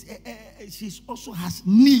has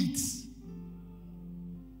needs.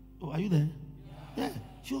 Oh, are you there? Yeah.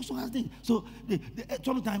 She also has things. So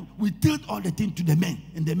sometimes we tilt all the things to the men,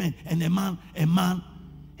 and the man, a man.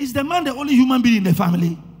 Is the man the only human being in the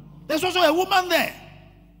family? There's also a woman there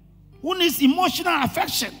who needs emotional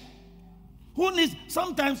affection. Who needs,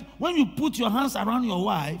 sometimes when you put your hands around your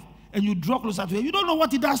wife and you draw closer to her, you don't know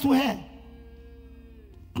what it does to her.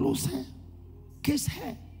 Close her, kiss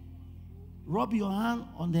her, rub your hand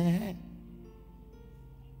on her hair,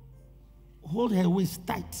 hold her waist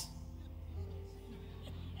tight,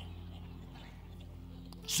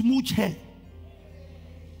 smooch her.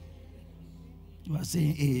 You are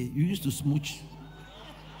saying, hey, you used to smooch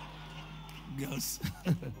girls.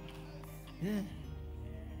 Yeah.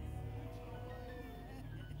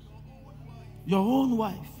 Your own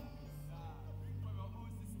wife.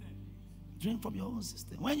 Drink from your own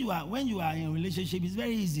system. When you are in a relationship, it's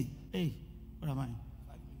very easy. Hey, what am I?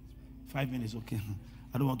 5 minutes, okay.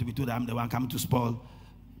 I don't want to be told I'm the one coming to spoil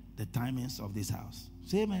the timings of this house.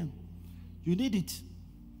 Say amen. You need it.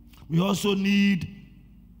 We also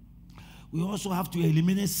have to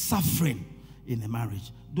eliminate suffering in a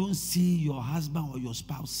marriage. Don't see your husband or your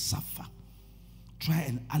spouse suffer. Try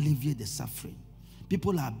and alleviate the suffering.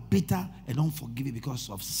 People are bitter and unforgiving because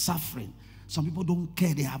of suffering. Some people don't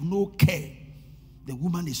care. They have no care. The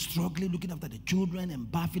woman is struggling, looking after the children and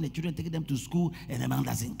bathing the children, taking them to school, and the man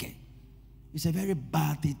doesn't care. It's a very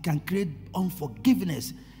bad thing. It can create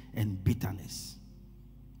unforgiveness and bitterness.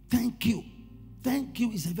 Thank you. Thank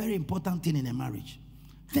you is a very important thing in a marriage.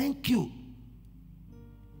 Thank you.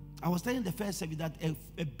 I was telling the first service that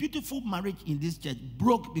a beautiful marriage in this church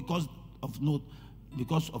broke because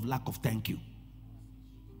of lack of thank you.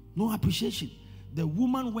 No appreciation. The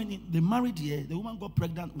woman, when they married here, the woman got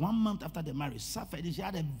pregnant 1 month after the marriage, suffered. She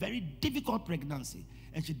had a very difficult pregnancy,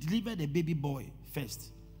 and she delivered a baby boy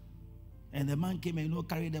first. And the man came and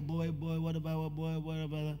carried the boy,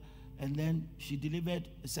 whatever, and then she delivered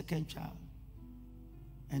a second child.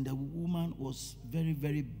 And the woman was very,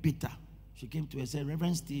 very bitter. She came to her and said,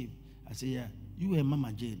 Reverend Steve, I said, yeah, you and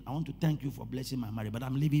Mama Jane, I want to thank you for blessing my marriage, but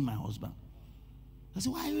I'm leaving my husband. I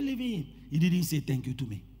said, why are you leaving him? He didn't say thank you to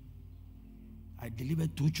me. I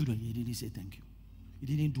delivered 2 children. He didn't say thank you. He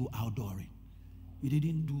didn't do outdooring. He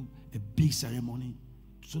didn't do a big ceremony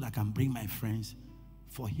so that I can bring my friends.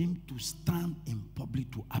 For him to stand in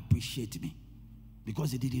public to appreciate me.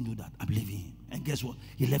 Because he didn't do that, I'm leaving him. And guess what?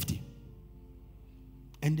 He left him.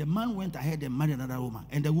 And the man went ahead and married another woman.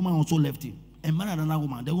 And the woman also left him. And married another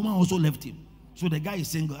woman. The woman also left him. So the guy is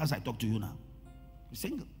single as I talk to you now. He's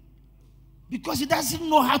single. Because he doesn't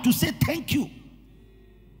know how to say thank you.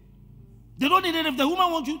 They don't need it. If the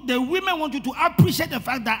women want you to appreciate the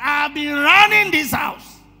fact that I have been running this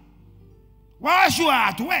house while you are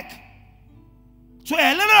at work. So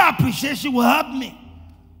a little appreciation will help me.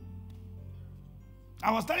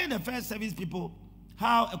 I was telling the first service people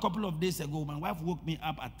how a couple of days ago my wife woke me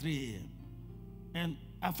up at 3 a.m. And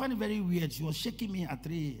I find it very weird. She was shaking me at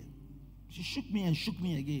 3 a.m. She shook me and shook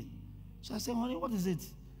me again. So I said, honey, what is it?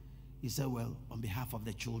 He said, well, on behalf of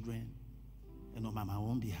the children and on my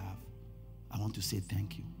own behalf, I want to say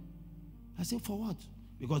thank you. I said, for what?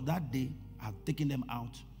 Because that day, I had taken them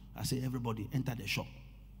out. I said, everybody, enter the shop.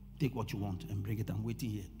 Take what you want and bring it. I'm waiting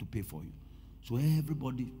here to pay for you. So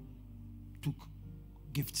everybody took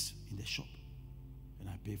gifts in the shop. And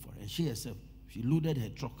I paid for it. And she herself, she loaded her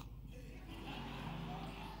truck.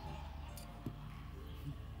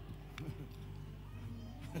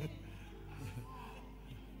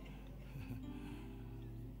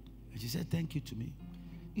 And she said, thank you to me.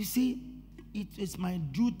 You see, it is my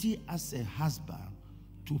duty as a husband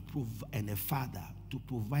and a father to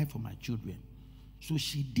provide for my children. So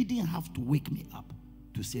she didn't have to wake me up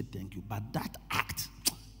to say thank you. But that act,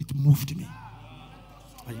 it moved me.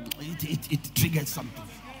 It triggered something.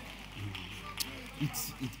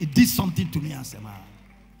 It did something to me as a man.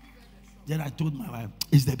 Then I told my wife,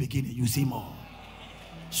 it's the beginning, you see more.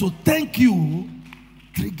 So thank you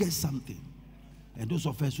triggers something. And those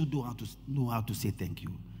of us who don't know how to say thank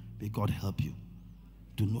you, may God help you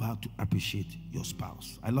to know how to appreciate your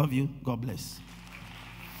spouse. I love you. God bless.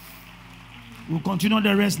 We'll continue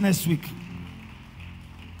the rest next week.